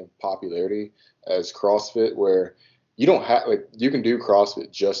vein of popularity as CrossFit, where you don't have like you can do CrossFit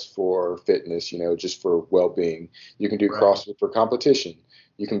just for fitness, just for well-being. You can do Right. CrossFit for competition.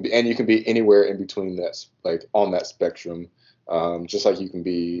 You can be anywhere in between that, like on that spectrum. Just like you can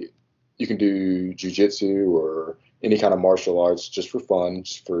do jujitsu or any kind of martial arts just for fun,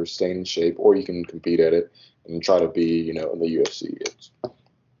 just for staying in shape, or you can compete at it and try to be, in the UFC.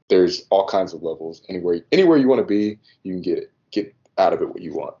 There's all kinds of levels. Anywhere you want to be, you can get out of it what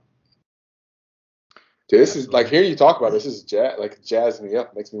you want. Dude, this is like hearing you talk about this is jazzed me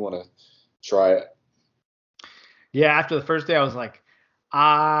up, makes me want to try it. Yeah, after the first day, I was like,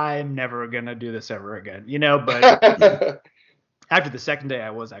 I'm never gonna do this ever again, But after the second day, I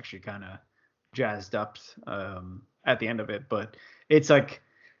was actually kind of jazzed up at the end of it. But it's like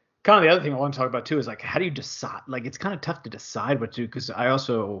kind of the other thing I want to talk about too is like how do you decide? Like it's kind of tough to decide what to do because I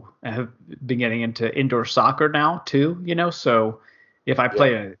also have been getting into indoor soccer now too, So if I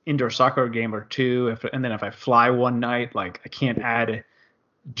play an indoor soccer game or two, and then if I fly one night, like I can't add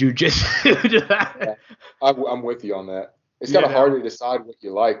jujitsu to that. Yeah, I'm with you on that. It's kind of hard to decide what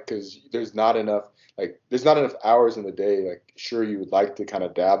you like because there's not enough hours in the day. Like, sure, you would like to kind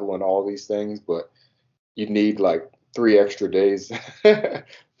of dabble in all these things, but you need like 3 extra days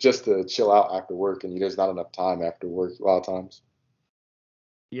just to chill out after work, and there's not enough time after work a lot of times.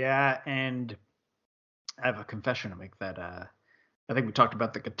 Yeah, and I have a confession to make that I think we talked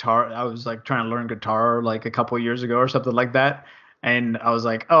about the guitar. I was like trying to learn guitar like a couple of years ago or something like that. And I was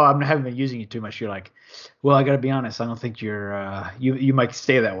like, oh, I haven't been using it too much. You're like, well, I got to be honest. I don't think you're you might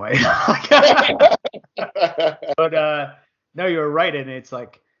stay that way. But no, you're right. And it's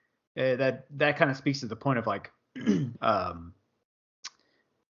like that kind of speaks to the point of like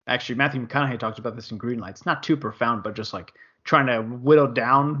actually Matthew McConaughey talks about this in Greenlight. It's not too profound, but just like trying to whittle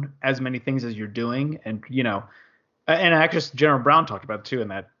down as many things as you're doing. And, and actually General Brown talked about it too in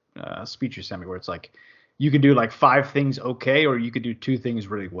that speech you sent me where it's like, you could do like 5 things okay, or you could do 2 things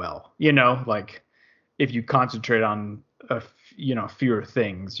really well. Like if you concentrate on fewer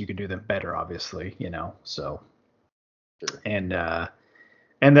things, you can do them better, obviously. So. Sure. And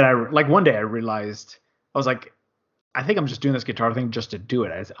then I like one day I realized I was like, I think I'm just doing this guitar thing just to do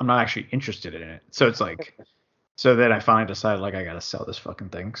it. I'm not actually interested in it. So it's like, so then I finally decided like I gotta sell this fucking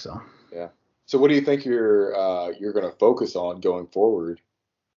thing. So. Yeah. So what do you think you're gonna focus on going forward?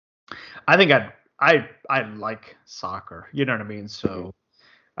 I think I like soccer, you know what I mean? So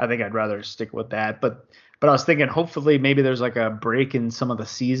I think I'd rather stick with that. But I was thinking hopefully maybe there's like a break in some of the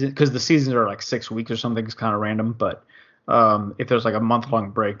season because the seasons are like 6 weeks or something. It's kind of random. But if there's like a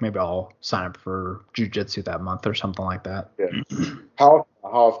month-long break, maybe I'll sign up for jiu-jitsu that month or something like that. Yeah. How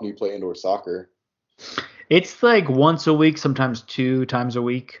often do you play indoor soccer? It's like once a week, sometimes 2 times a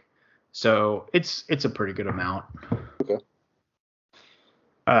week. So it's a pretty good amount. Okay.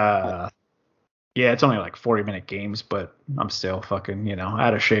 Yeah, it's only like 40-minute games, but I'm still fucking,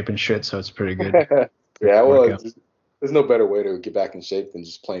 out of shape and shit, so it's pretty good. Yeah, well, there's no better way to get back in shape than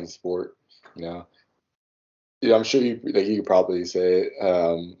just playing sport, Yeah, I'm sure you could probably say it.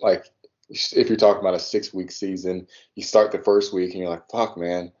 Like if you're talking about a 6-week season, you start the first week and you're like, "Fuck,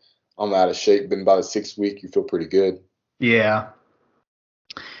 man, I'm out of shape." Then by the 6th week, you feel pretty good. Yeah.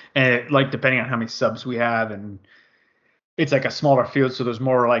 And like depending on how many subs we have, and it's like a smaller field, so there's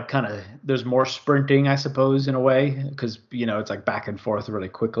more like there's more sprinting, I suppose, in a way, because it's like back and forth really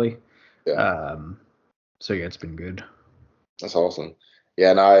quickly. Yeah. So yeah, it's been good. That's awesome.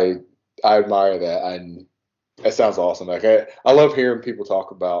 Yeah, and I admire that. And that sounds awesome. Like I love hearing people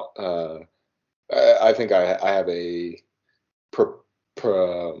talk about. I think I have a pro,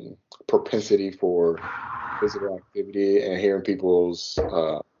 propensity for physical activity, and hearing people's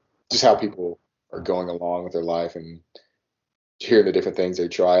just how people are going along with their life and hearing the different things they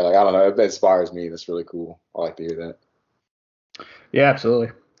try. Like I don't know, it inspires me. That's really cool. I like to hear that. Yeah,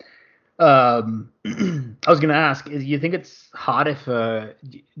 absolutely. I was gonna ask, do you think it's hot if a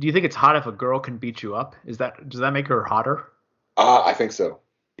girl can beat you up? Does that make her hotter? I think so.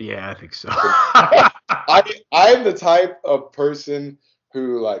 Yeah, I think so. I'm the type of person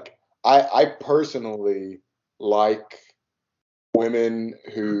who like I personally like women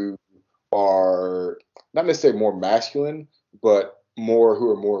who are not necessarily more masculine, but who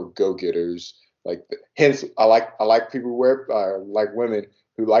are more go-getters. Like hence I like people who wear like women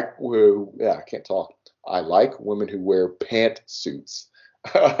who yeah, I can't talk. I like women who wear pantsuits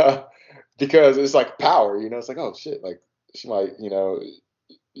because it's like power, It's like, oh shit, like she might,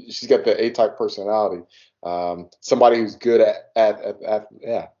 she's got the A-type personality. Somebody who's good at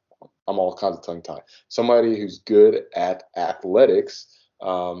yeah, I'm all kinds of tongue tied. Somebody who's good at athletics.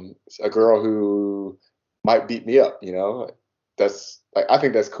 A girl who might beat me up. That's like I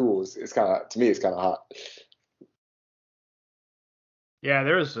think that's cool. It's kind of to me, it's kind of hot. Yeah,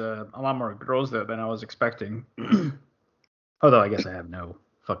 there's a lot more girls there than I was expecting. Although I guess I have no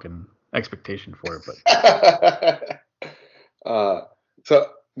fucking expectation for it, but so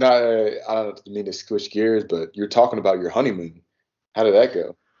now I don't mean to switch gears, but you're talking about your honeymoon. How did that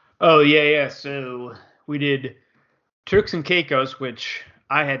go? Oh yeah. So we did Turks and Caicos, which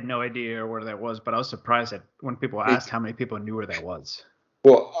I had no idea where that was, but I was surprised that when people asked how many people knew where that was.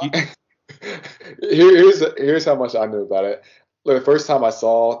 Well, here's how much I knew about it. Like, the first time I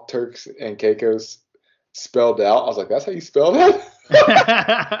saw Turks and Caicos spelled out, I was like, "That's how you spell that?"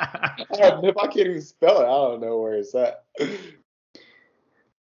 If I can't even spell it, I don't know where it's at.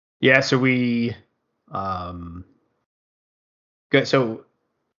 Yeah, so we good. So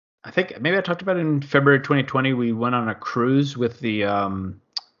I think maybe I talked about it in February 2020. We went on a cruise with the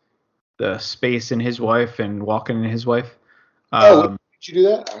Space and his wife and Walken and his wife. Did you do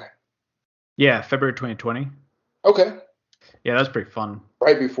that? Yeah, February 2020. Okay. Yeah, that was pretty fun.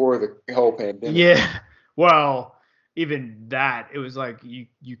 Right before the whole pandemic. Yeah. Well, even that, it was like you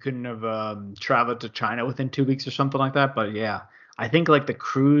couldn't have traveled to China within 2 weeks or something like that. But yeah, I think like the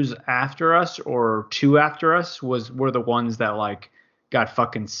cruise after us or two after us were the ones that like got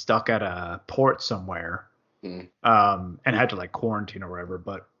fucking stuck at a port somewhere, and had to like quarantine or whatever.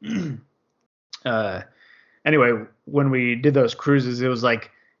 But anyway, when we did those cruises, it was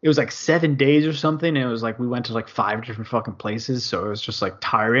like 7 days or something. And it was like we went to like 5 different fucking places, so it was just like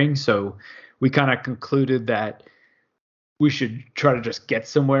tiring. So we kind of concluded that we should try to just get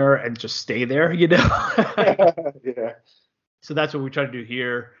somewhere and just stay there, Yeah. So that's what we tried to do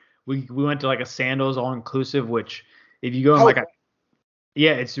here. We went to like a Sandals all inclusive, which if you go in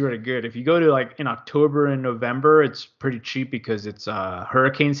yeah, it's really good. If you go to like in October and November, it's pretty cheap because it's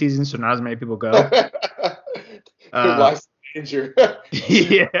hurricane season, so not as many people go. Life's danger.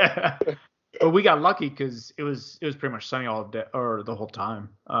 Yeah. But we got lucky because it was pretty much sunny all day or the whole time.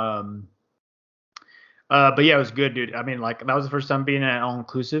 But yeah, it was good, dude. I mean, like that was the first time being at all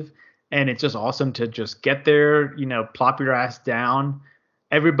inclusive, and it's just awesome to just get there, plop your ass down.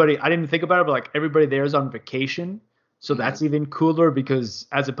 Everybody, I didn't think about it, but like everybody there is on vacation. So that's even cooler because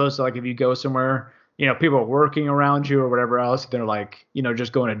as opposed to like if you go somewhere, people are working around you or whatever else, they're like,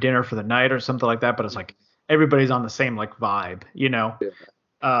 just going to dinner for the night or something like that. But it's like everybody's on the same like vibe, Yeah.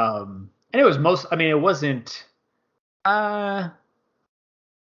 And it was it wasn't as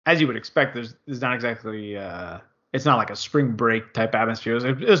you would expect. There's not exactly it's not like a spring break type atmosphere.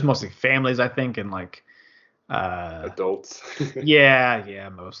 It was mostly families, I think, and like adults. yeah,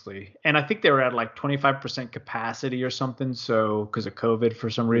 mostly. And I think they were at like 25% capacity or something, so because of COVID for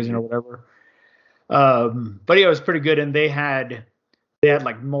some reason or whatever. But yeah, it was pretty good, and they had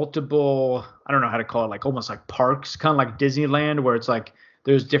like multiple, I don't know how to call it, like almost like parks, kind of like Disneyland, where it's like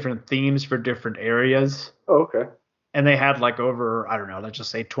there's different themes for different areas. Oh, okay. And they had like over, I don't know, let's just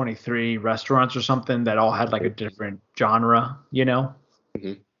say 23 restaurants or something that all had like a different genre, So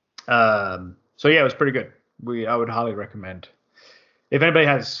yeah, it was pretty good. I would highly recommend. If anybody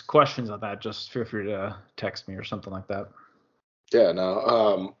has questions on that, just feel free to text me or something like that. Yeah,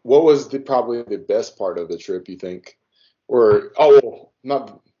 what was probably the best part of the trip, you think? Or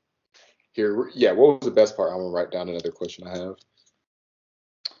not Here, yeah. What was the best part? I'm gonna write down another question I have.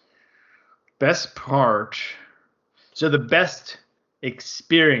 Best part. So the best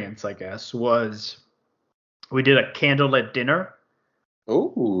experience, I guess, was we did a candlelit dinner.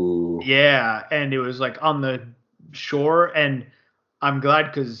 Ooh. Yeah, and it was like on the shore, and I'm glad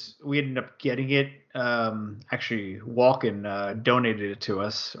because we ended up getting it. Actually, Walken donated it to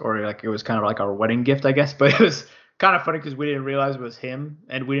us, or like it was kind of like our wedding gift, I guess. But it was kind of funny because we didn't realize it was him,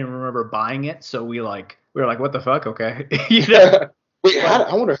 and we didn't remember buying it, so we were like, "What the fuck?" Okay, you know. Wait,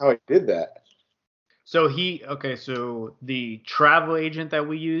 I wonder how he did that. So so the travel agent that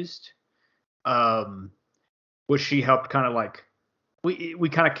we used, um, which she helped kind of like we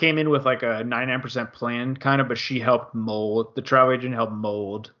kind of came in with like a 99% plan kind of, but she helped mold, the travel agent helped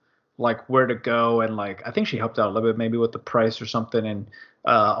mold like where to go, and like I think she helped out a little bit maybe with the price or something, and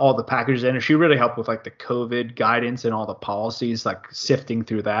all the packages, and she really helped with like the COVID guidance and all the policies, like sifting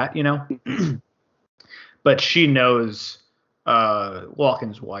through that, you know. But she knows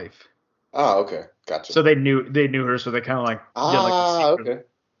Walken's wife. Ah, okay, gotcha. So they knew her, so they kind of like did like the secret, Okay.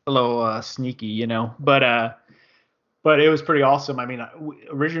 a little sneaky, you know. But it was pretty awesome. I mean,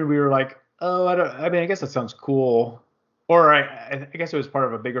 originally we were like, oh, I mean, I guess that sounds cool. Or I guess it was part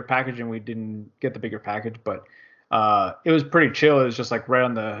of a bigger package and we didn't get the bigger package, but it was pretty chill. It was just like right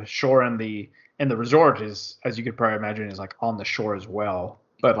on the shore, and the resort is, as you could probably imagine, is like on the shore as well.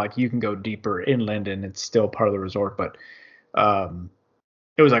 But like you can go deeper inland and it's still part of the resort. But um,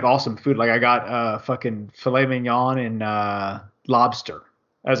 it was like awesome food. Like I got fucking filet mignon and lobster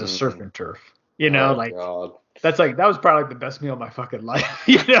as a surf Mm. and turf. You know, Oh like God. that was probably like the best meal of my fucking life.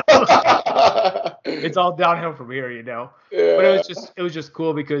 You know, it's all downhill from here. You know, but Yeah. it was just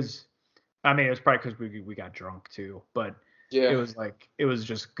cool because I mean it was probably because we got drunk too, but Yeah. it was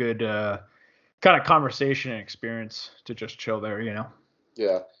just good kind of conversation and experience to just chill there. You know.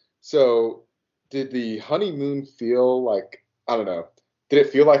 Yeah. So, did the honeymoon feel like, I don't know, did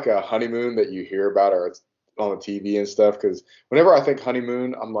it feel like a honeymoon that you hear about or it's on the TV and stuff? Because whenever I think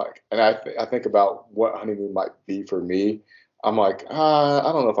honeymoon, I'm like, and I think about what honeymoon might be for me, I'm like, I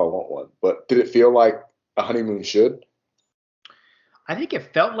don't know if I want one. But did it feel like a honeymoon should? I think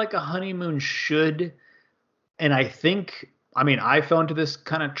it felt like a honeymoon should, and I mean, I fell into this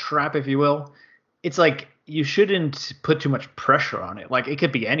kind of trap, if you will. It's like you shouldn't put too much pressure on it. Like it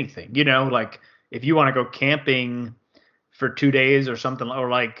could be anything, you know, like if you want to go camping for 2 days or something, or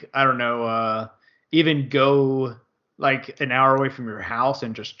like, I don't know, even go like an hour away from your house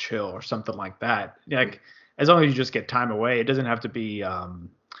and just chill or something like that. Like as long as you just get time away, it doesn't have to be,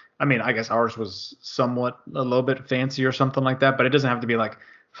 I mean, I guess ours was somewhat a little bit fancy or something like that, but it doesn't have to be like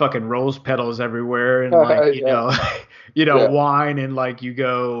fucking rose petals everywhere and like, Yeah. Yeah. wine, and like you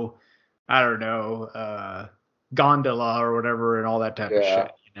go, I don't know, gondola or whatever and all that type of Yeah.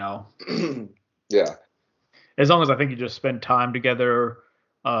 shit, you know. Yeah. As long as I think you just spend time together,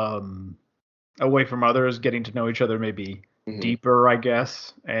 um, away from others, getting to know each other maybe Hmm. deeper, I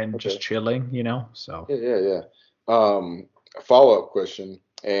guess, and just Okay. chilling, you know. So Yeah, yeah, yeah. A follow-up question,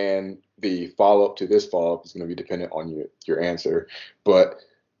 and the follow-up to this follow-up is going to be dependent on your answer. But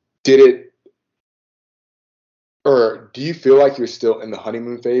did it, or do you feel like you're still in the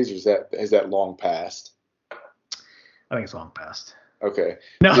honeymoon phase, or has that long passed? I think it's long past. Okay.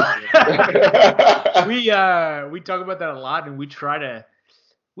 No, Did, we talk about that a lot, and we try to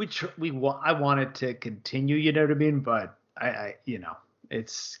I want it to continue, you know what I mean? But I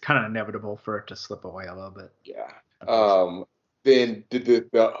it's kind of inevitable for it to slip away a little bit, yeah. unfortunately. Then did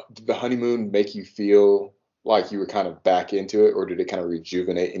the honeymoon make you feel like you were kind of back into it, or did it kind of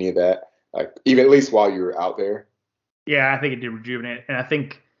rejuvenate any of that? Like even at least while you were out there? Yeah, I think it did rejuvenate, and I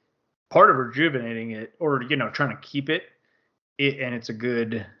think part of rejuvenating it, or trying to keep and it's a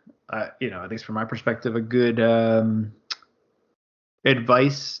good, at least from my perspective, a good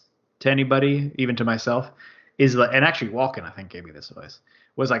advice to anybody, even to myself, is like, and actually Walken, I think, gave me this advice,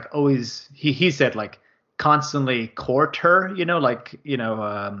 was like always, he said like constantly court her, like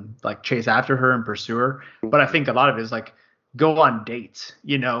chase after her and pursue her. But I think a lot of it is like go on dates,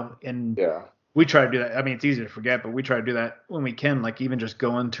 and Yeah. we try to do that. I mean, it's easy to forget, but we try to do that when we can, like even just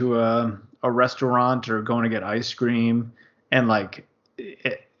going to a restaurant or going to get ice cream, and like,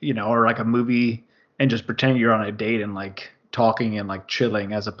 or like a movie, and just pretend you're on a date and like talking and like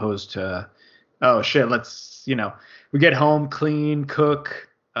chilling, as opposed to, oh shit, let's, we get home, clean, cook,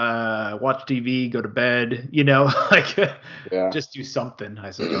 watch TV, go to bed, like Yeah. just do something,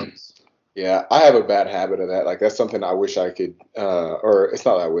 I suppose. Yeah, I have a bad habit of that. Like that's something I wish I could, or it's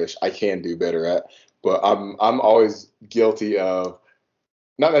not that I wish I can do better at. But I'm always guilty of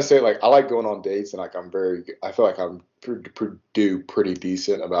not necessarily like I like going on dates, and like I feel like I'm do pretty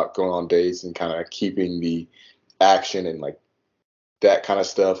decent about going on dates and kind of keeping the action and like that kind of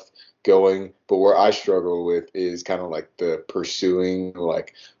stuff going. But where I struggle with is kind of like the pursuing,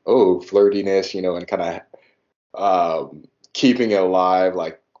 like, flirtiness, and kind of keeping it alive.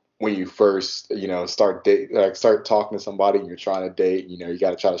 Like when you first, start talking to somebody and you're trying to date, you got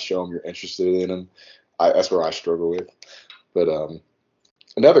to try to show them you're interested in them. That's where I struggle with. But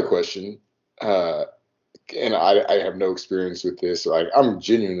another question, and I have no experience with this. So I'm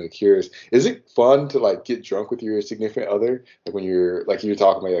genuinely curious. Is it fun to like get drunk with your significant other? Like when you're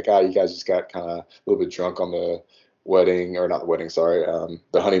talking about like, you guys just got kind of a little bit drunk on the wedding, or not the wedding, sorry,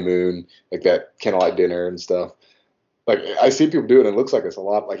 the honeymoon, like that candlelight dinner and stuff. Like I see people do it, and it looks like it's a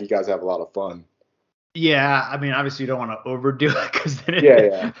lot. Like you guys have a lot of fun. Yeah, I mean, obviously you don't want to overdo it because then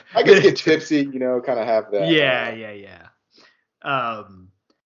Yeah. I guess get tipsy, kind of have that. Yeah.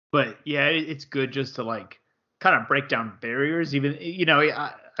 But yeah, it's good just to like kind of break down barriers. Even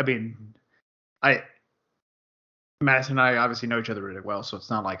I mean, Madison and I obviously know each other really well, so it's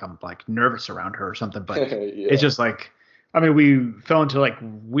not like I'm like nervous around her or something. But It's just like, I mean, we fell into like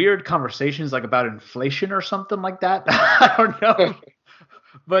weird conversations like about inflation or something like that. I don't know,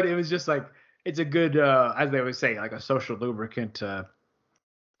 but it was just like it's a good, as they always say, like a social lubricant to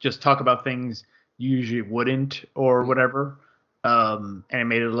just talk about things you usually wouldn't or whatever. And it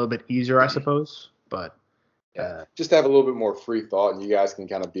made it a little bit easier, I suppose. But just have a little bit more free thought, and you guys can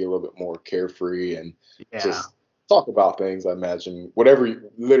kind of be a little bit more carefree and just talk about things. I imagine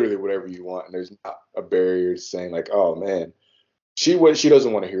literally whatever you want, and there's not a barrier to saying like, oh man, she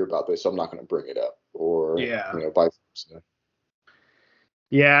doesn't want to hear about this, so I'm not going to bring it up, or vice versa.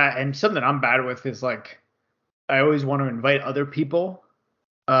 Yeah, and something I'm bad with is like I always want to invite other people.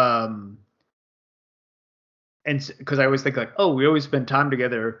 And because I always think like, we always spend time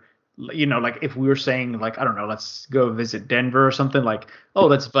together, like if we were saying like, I don't know, let's go visit Denver or something, like,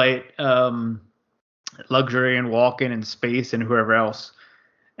 let's invite Luxury and Walk-In and Space and whoever else.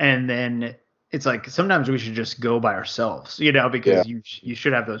 And then it's like sometimes we should just go by ourselves, because you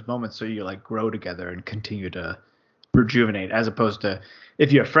should have those moments so you like grow together and continue to rejuvenate, as opposed to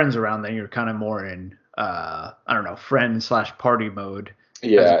if you have friends around, then you're kind of more in I don't know, friend/party mode.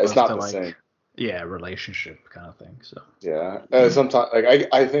 Yeah, it's not the same. Yeah, relationship kind of thing. So sometimes like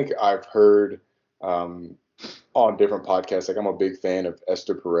I think I've heard on different podcasts, like I'm a big fan of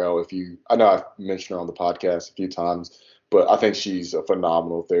Esther Perel. I know I've mentioned her on the podcast a few times, but I think she's a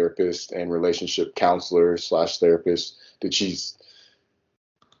phenomenal therapist and relationship counselor / therapist.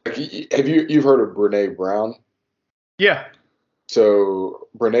 You've heard of Brene Brown? Yeah. So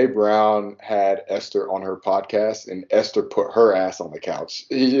Brene Brown had Esther on her podcast, and Esther put her ass on the couch.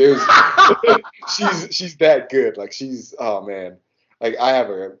 She's that good. Like oh man, like I have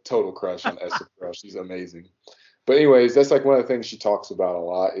a total crush on Esther Perel. She's amazing. But anyways, that's like one of the things she talks about a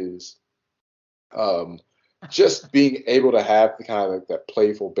lot is just being able to have the kind of like that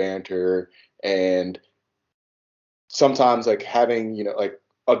playful banter, and sometimes like having, like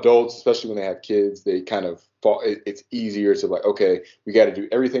adults, especially when they have kids, they kind of it's easier to like, okay, we got to do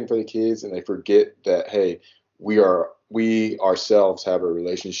everything for the kids, and they forget that, hey, we ourselves have a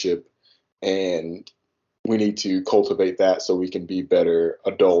relationship, and we need to cultivate that so we can be better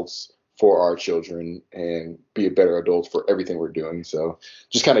adults for our children and be a better adult for everything we're doing. So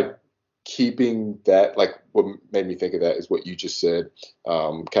just kind of keeping that, like what made me think of that is what you just said,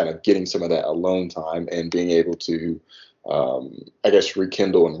 kind of getting some of that alone time and being able to I guess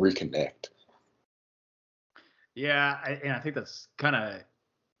rekindle and reconnect. Yeah, and I think that's kind of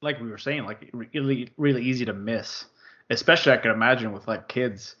like we were saying, like really, really easy to miss, especially I could imagine with like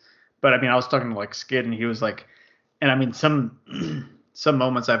kids. But I mean, I was talking to like Skid, and he was like, and I mean, some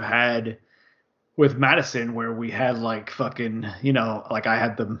moments I've had with Madison where we had like fucking, like I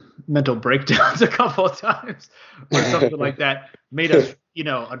had the mental breakdowns a couple of times or something like that, made us,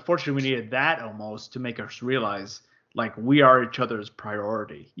 unfortunately we needed that almost to make us realize like we are each other's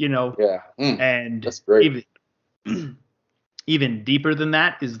priority, Yeah. And that's great. Even deeper than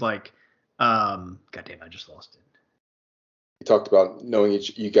that is like, goddamn, I just lost it. You talked about knowing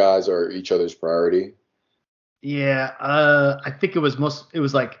you guys are each other's priority. Yeah, I think it was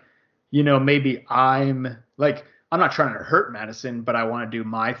like, maybe I'm not trying to hurt Madison, but I want to do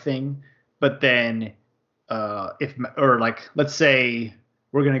my thing. But then, let's say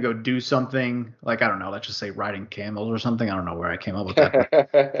we're gonna go do something, like I don't know, let's just say riding camels or something. I don't know where I came up with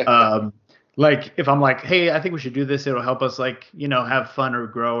that. Like if I'm like, hey, I think we should do this, it'll help us like, have fun or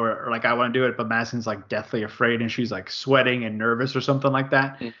grow or like I want to do it, but Madison's like deathly afraid and she's like sweating and nervous or something like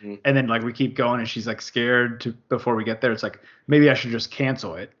that. Hmm. And then like we keep going and she's like scared to before we get there. It's like maybe I should just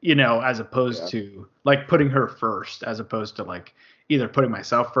cancel it, as opposed Yeah, to like putting her first, as opposed to like either putting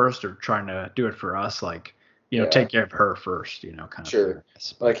myself first or trying to do it for us, like, yeah, take care of her first, kind of thing, sure. I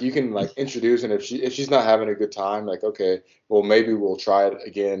guess. But Like you can like introduce, and if she's not having a good time, like okay, well maybe we'll try it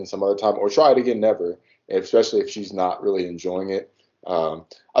again some other time, or try it again never. Especially if she's not really enjoying it.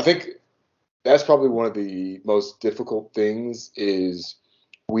 I think that's probably one of the most difficult things is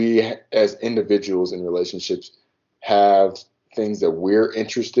we as individuals in relationships have things that we're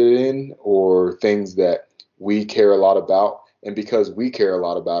interested in or things that we care a lot about, and because we care a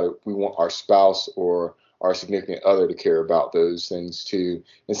lot about it, we want our spouse or our significant other to care about those things too,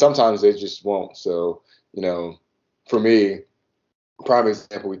 and sometimes they just won't. So for me, prime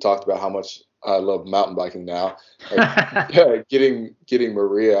example, we talked about how much I love mountain biking now. Like getting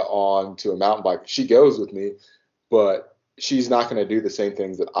Maria on to a mountain bike, she goes with me, but she's not going to do the same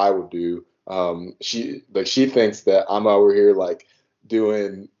things that I would do. She thinks that I'm over here like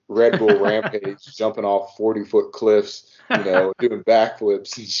doing Red Bull Rampage, jumping off 40-foot cliffs, doing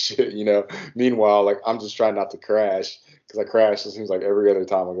backflips and shit. Meanwhile, like I'm just trying not to crash because I crash. It seems like every other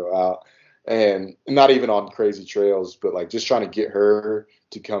time I go out, and not even on crazy trails, but like just trying to get her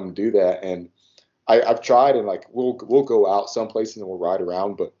to come do that. And I've tried, and like we'll go out someplace and then we'll ride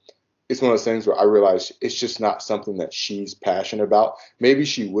around, but it's one of those things where I realize it's just not something that she's passionate about. Maybe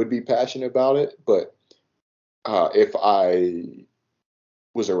she would be passionate about it, but if I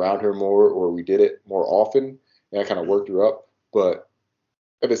was around her more or we did it more often, and I kind of worked her up. But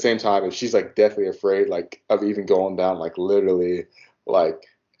at the same time, if she's like deathly afraid, like of even going down, like literally, like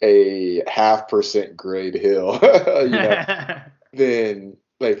a 0.5% grade hill, then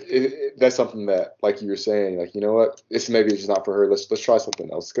like that's something that, like you were saying, like what, maybe it's not for her. Let's try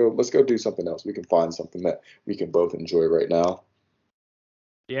something else. Let's go do something else. We can find something that we can both enjoy right now.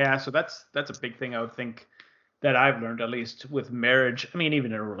 Yeah, so that's a big thing I would think that I've learned, at least with marriage. I mean,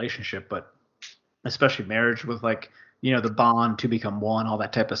 even in a relationship, but especially marriage, with like, the bond to become one, all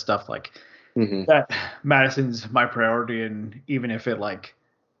that type of stuff. Like Hmm. that, Madison's my priority, and even if it like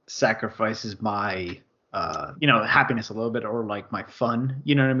sacrifices my happiness a little bit or like my fun,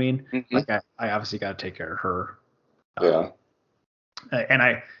 you know what I mean? Hmm. Like I obviously got to take care of her. Yeah. And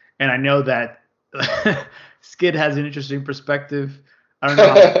I know that Skid has an interesting perspective. I don't know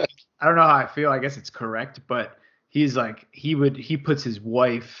how I don't know how I feel. I guess it's correct, but he's like he puts his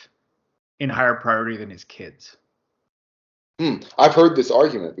wife in higher priority than his kids. I've heard this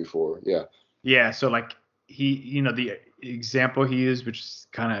argument before. Yeah. Yeah, so like the example he used, which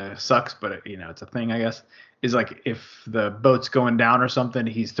kind of sucks, but it's a thing, I guess, is like if the boat's going down or something,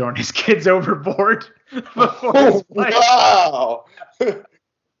 he's throwing his kids overboard before his wife. Wow. Because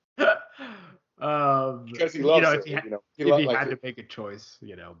he loves her. If He he like had to make a choice,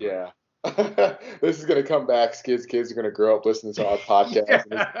 but yeah. This is gonna come back. Kids are gonna grow up listening to our podcast. yeah.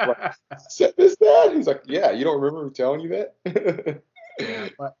 And it's like, said this, Dad? He's like, yeah. You don't remember me telling you that? Yeah,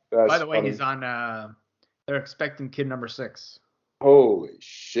 but by That's the way, funny. he's on. They're expecting kid number 6. Holy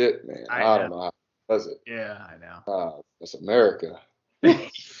shit, man! I I know. don't know how does it. Yeah, I know. That's America.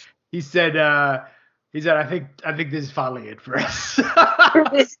 He said. I think this is finally it for us.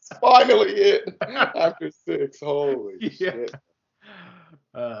 This is finally it after 6. Holy Yeah. shit!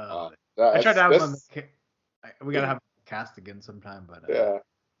 I tried to have him on That's we gotta have a cast again sometime, but yeah,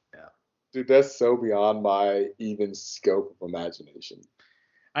 yeah. dude. That's so beyond my even scope of imagination.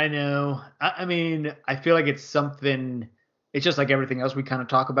 I know. I mean, I feel like it's something. It's just like everything else we kind of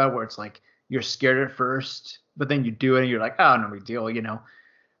talk about, where it's like you're scared at first, but then you do it, and you're like, oh, no big deal.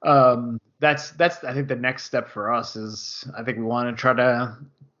 That's I think the next step for us is I think we want to try to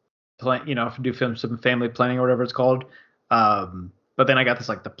plan, do some family planning or whatever it's called. But then I got this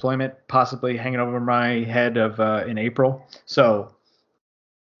like deployment possibly hanging over my head of in April, so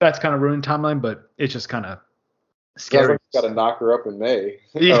that's kind of ruined timeline, but it's just kind of Sounds scary. like you got to knock her up in May.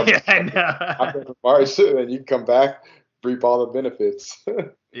 Yeah, I Knock her know. up in March, and then you can come back, reap all the benefits.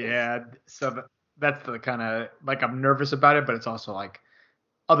 Yeah, so that's the kind of like I'm nervous about it, but it's also like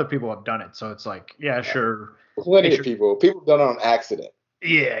other people have done it, so it's like, yeah, sure. Plenty of people have done it on accident.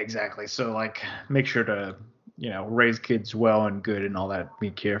 Yeah, exactly. So like, make sure to raise kids well and good and all that.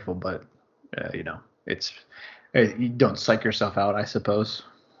 Be careful, but it's you don't psych yourself out, I suppose.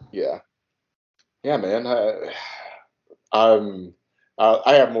 Yeah, yeah, man. I'm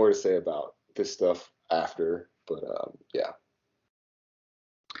I have more to say about this stuff after, but yeah.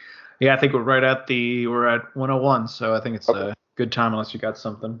 Yeah, I think we're at 101, so I think it's a good time unless you got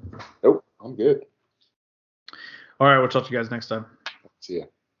something. Nope. I'm good. All right, we'll talk to you guys next time. See ya.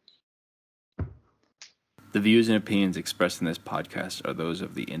 The views and opinions expressed in this podcast are those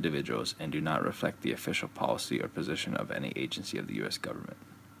of the individuals and do not reflect the official policy or position of any agency of the U.S. government.